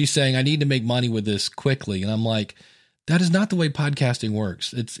is when she's saying I need to make money with this quickly. And I'm like, that is not the way podcasting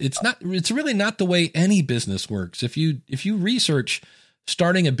works. It's really not the way any business works. If you research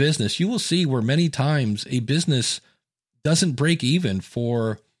starting a business, you will see where many times a business doesn't break even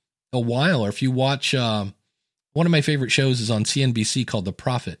for a while. Or if you watch, one of my favorite shows is on CNBC called The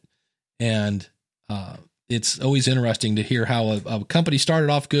Profit. And it's always interesting to hear how a company started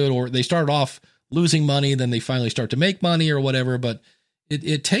off good, or they started off losing money, then they finally start to make money or whatever. But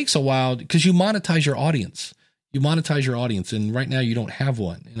it takes a while because you monetize your audience. And right now you don't have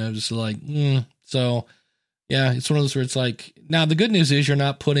one. And I was just like, So yeah, it's one of those where it's like, now the good news is you're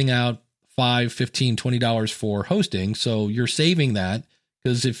not putting out $5, $15, $20 for hosting. So you're saving that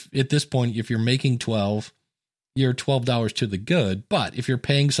because if at this point, if you're making $12, you're $12 to the good. But if you're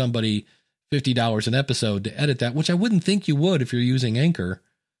paying somebody $50 an episode to edit that, which I wouldn't think you would if you're using Anchor.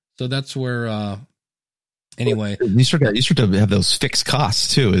 So that's where, anyway, you start to have those fixed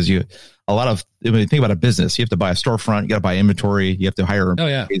costs too. When you think about a business, you have to buy a storefront, you got to buy inventory, you have to hire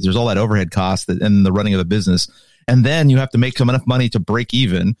employees. There's all that overhead cost and the running of the business. And then you have to make enough money to break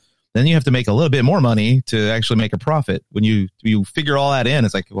even. Then you have to make a little bit more money to actually make a profit. When you figure all that in,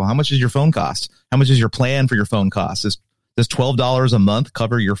 it's like, well, how much does your phone cost? How much is your plan for your phone cost? Does $12 a month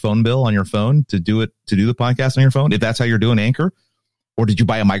cover your phone bill on your phone to do the podcast on your phone? If that's how you're doing Anchor, or did you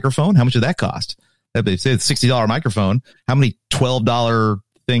buy a microphone? How much did that cost? If say it's $60 microphone, how many $12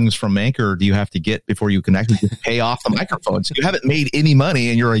 things from Anchor do you have to get before you can actually pay off the microphone? So you haven't made any money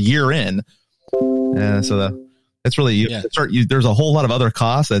and you're a year in. So It's really, there's a whole lot of other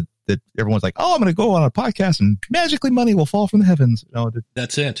costs that everyone's like, oh, I'm going to go on a podcast and magically money will fall from the heavens.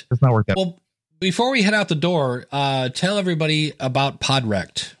 That's it. It's not work that. Well, before we head out the door, tell everybody about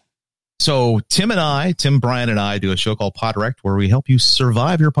Podrect. So Tim, Bryan and I do a show called Podrect where we help you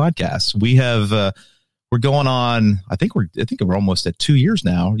survive your podcast. We have, we're going on, I think we're almost at 2 years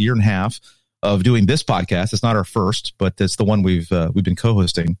now, year and a half of doing this podcast. It's not our first, but it's the one we've been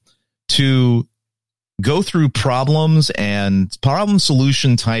co-hosting to go through problems and problem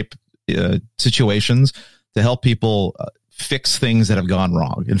solution type situations to help people fix things that have gone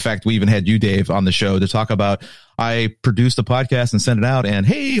wrong. In fact, we even had you, Dave, on the show to talk about, I produced a podcast and sent it out and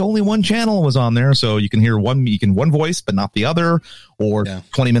hey, only one channel was on there. So you can hear one voice, but not the other, or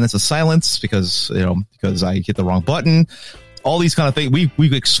 20 minutes of silence because I hit the wrong button, all these kind of things.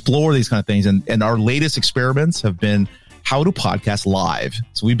 We explore these kind of things. And our latest experiments have been how to podcast live.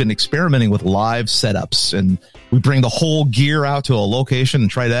 So we've been experimenting with live setups, and we bring the whole gear out to a location and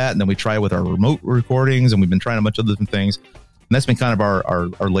try that. And then we try it with our remote recordings, and we've been trying a bunch of different things. And that's been kind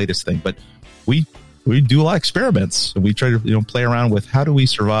of our latest thing. But we do a lot of experiments, and we try to play around with how do we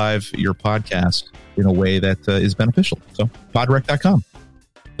survive your podcast in a way that is beneficial. So podrect.com.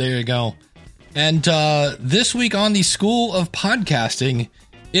 There you go. And this week on the School of Podcasting,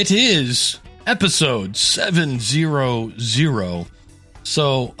 it is episode 700.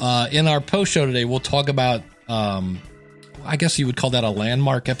 So in our post show today, we'll talk about, I guess you would call that a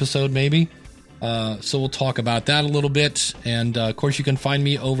landmark episode, maybe. So we'll talk about that a little bit. And of course, you can find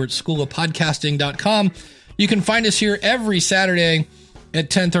me over at schoolofpodcasting.com. You can find us here every Saturday at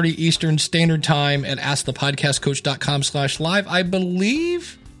 10:30 Eastern Standard Time at askthepodcastcoach.com/live. I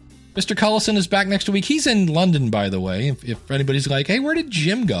believe Mr. Collison is back next week. He's in London, by the way. If anybody's like, hey, where did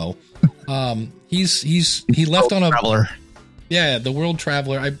Jim go? He left on a traveler. Yeah, the world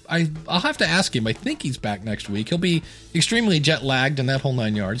traveler. I'll have to ask him. I think he's back next week. He'll be extremely jet lagged and that whole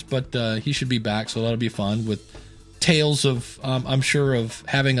 9 yards, but he should be back. So that'll be fun with tales of, I'm sure, of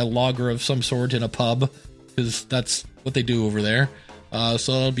having a lager of some sort in a pub, because that's what they do over there.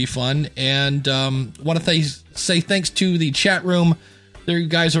 So that'll be fun. And want to say thanks to the chat room. There, you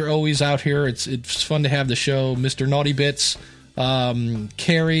guys are always out here. It's fun to have the show. Mr. Naughty Bits,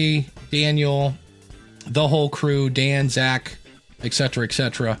 Carrie, Daniel, the whole crew, Dan, Zach, etc.,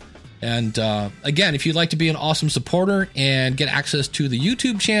 etc. And again, if you'd like to be an awesome supporter and get access to the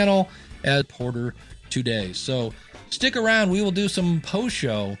YouTube channel, as supporter today. So stick around. We will do some post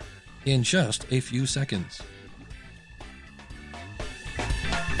show in just a few seconds.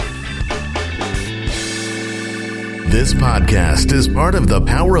 This podcast is part of the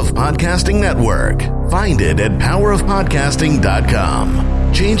Power of Podcasting Network. Find it at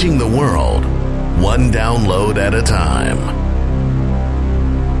powerofpodcasting.com. Changing the world, one download at a time.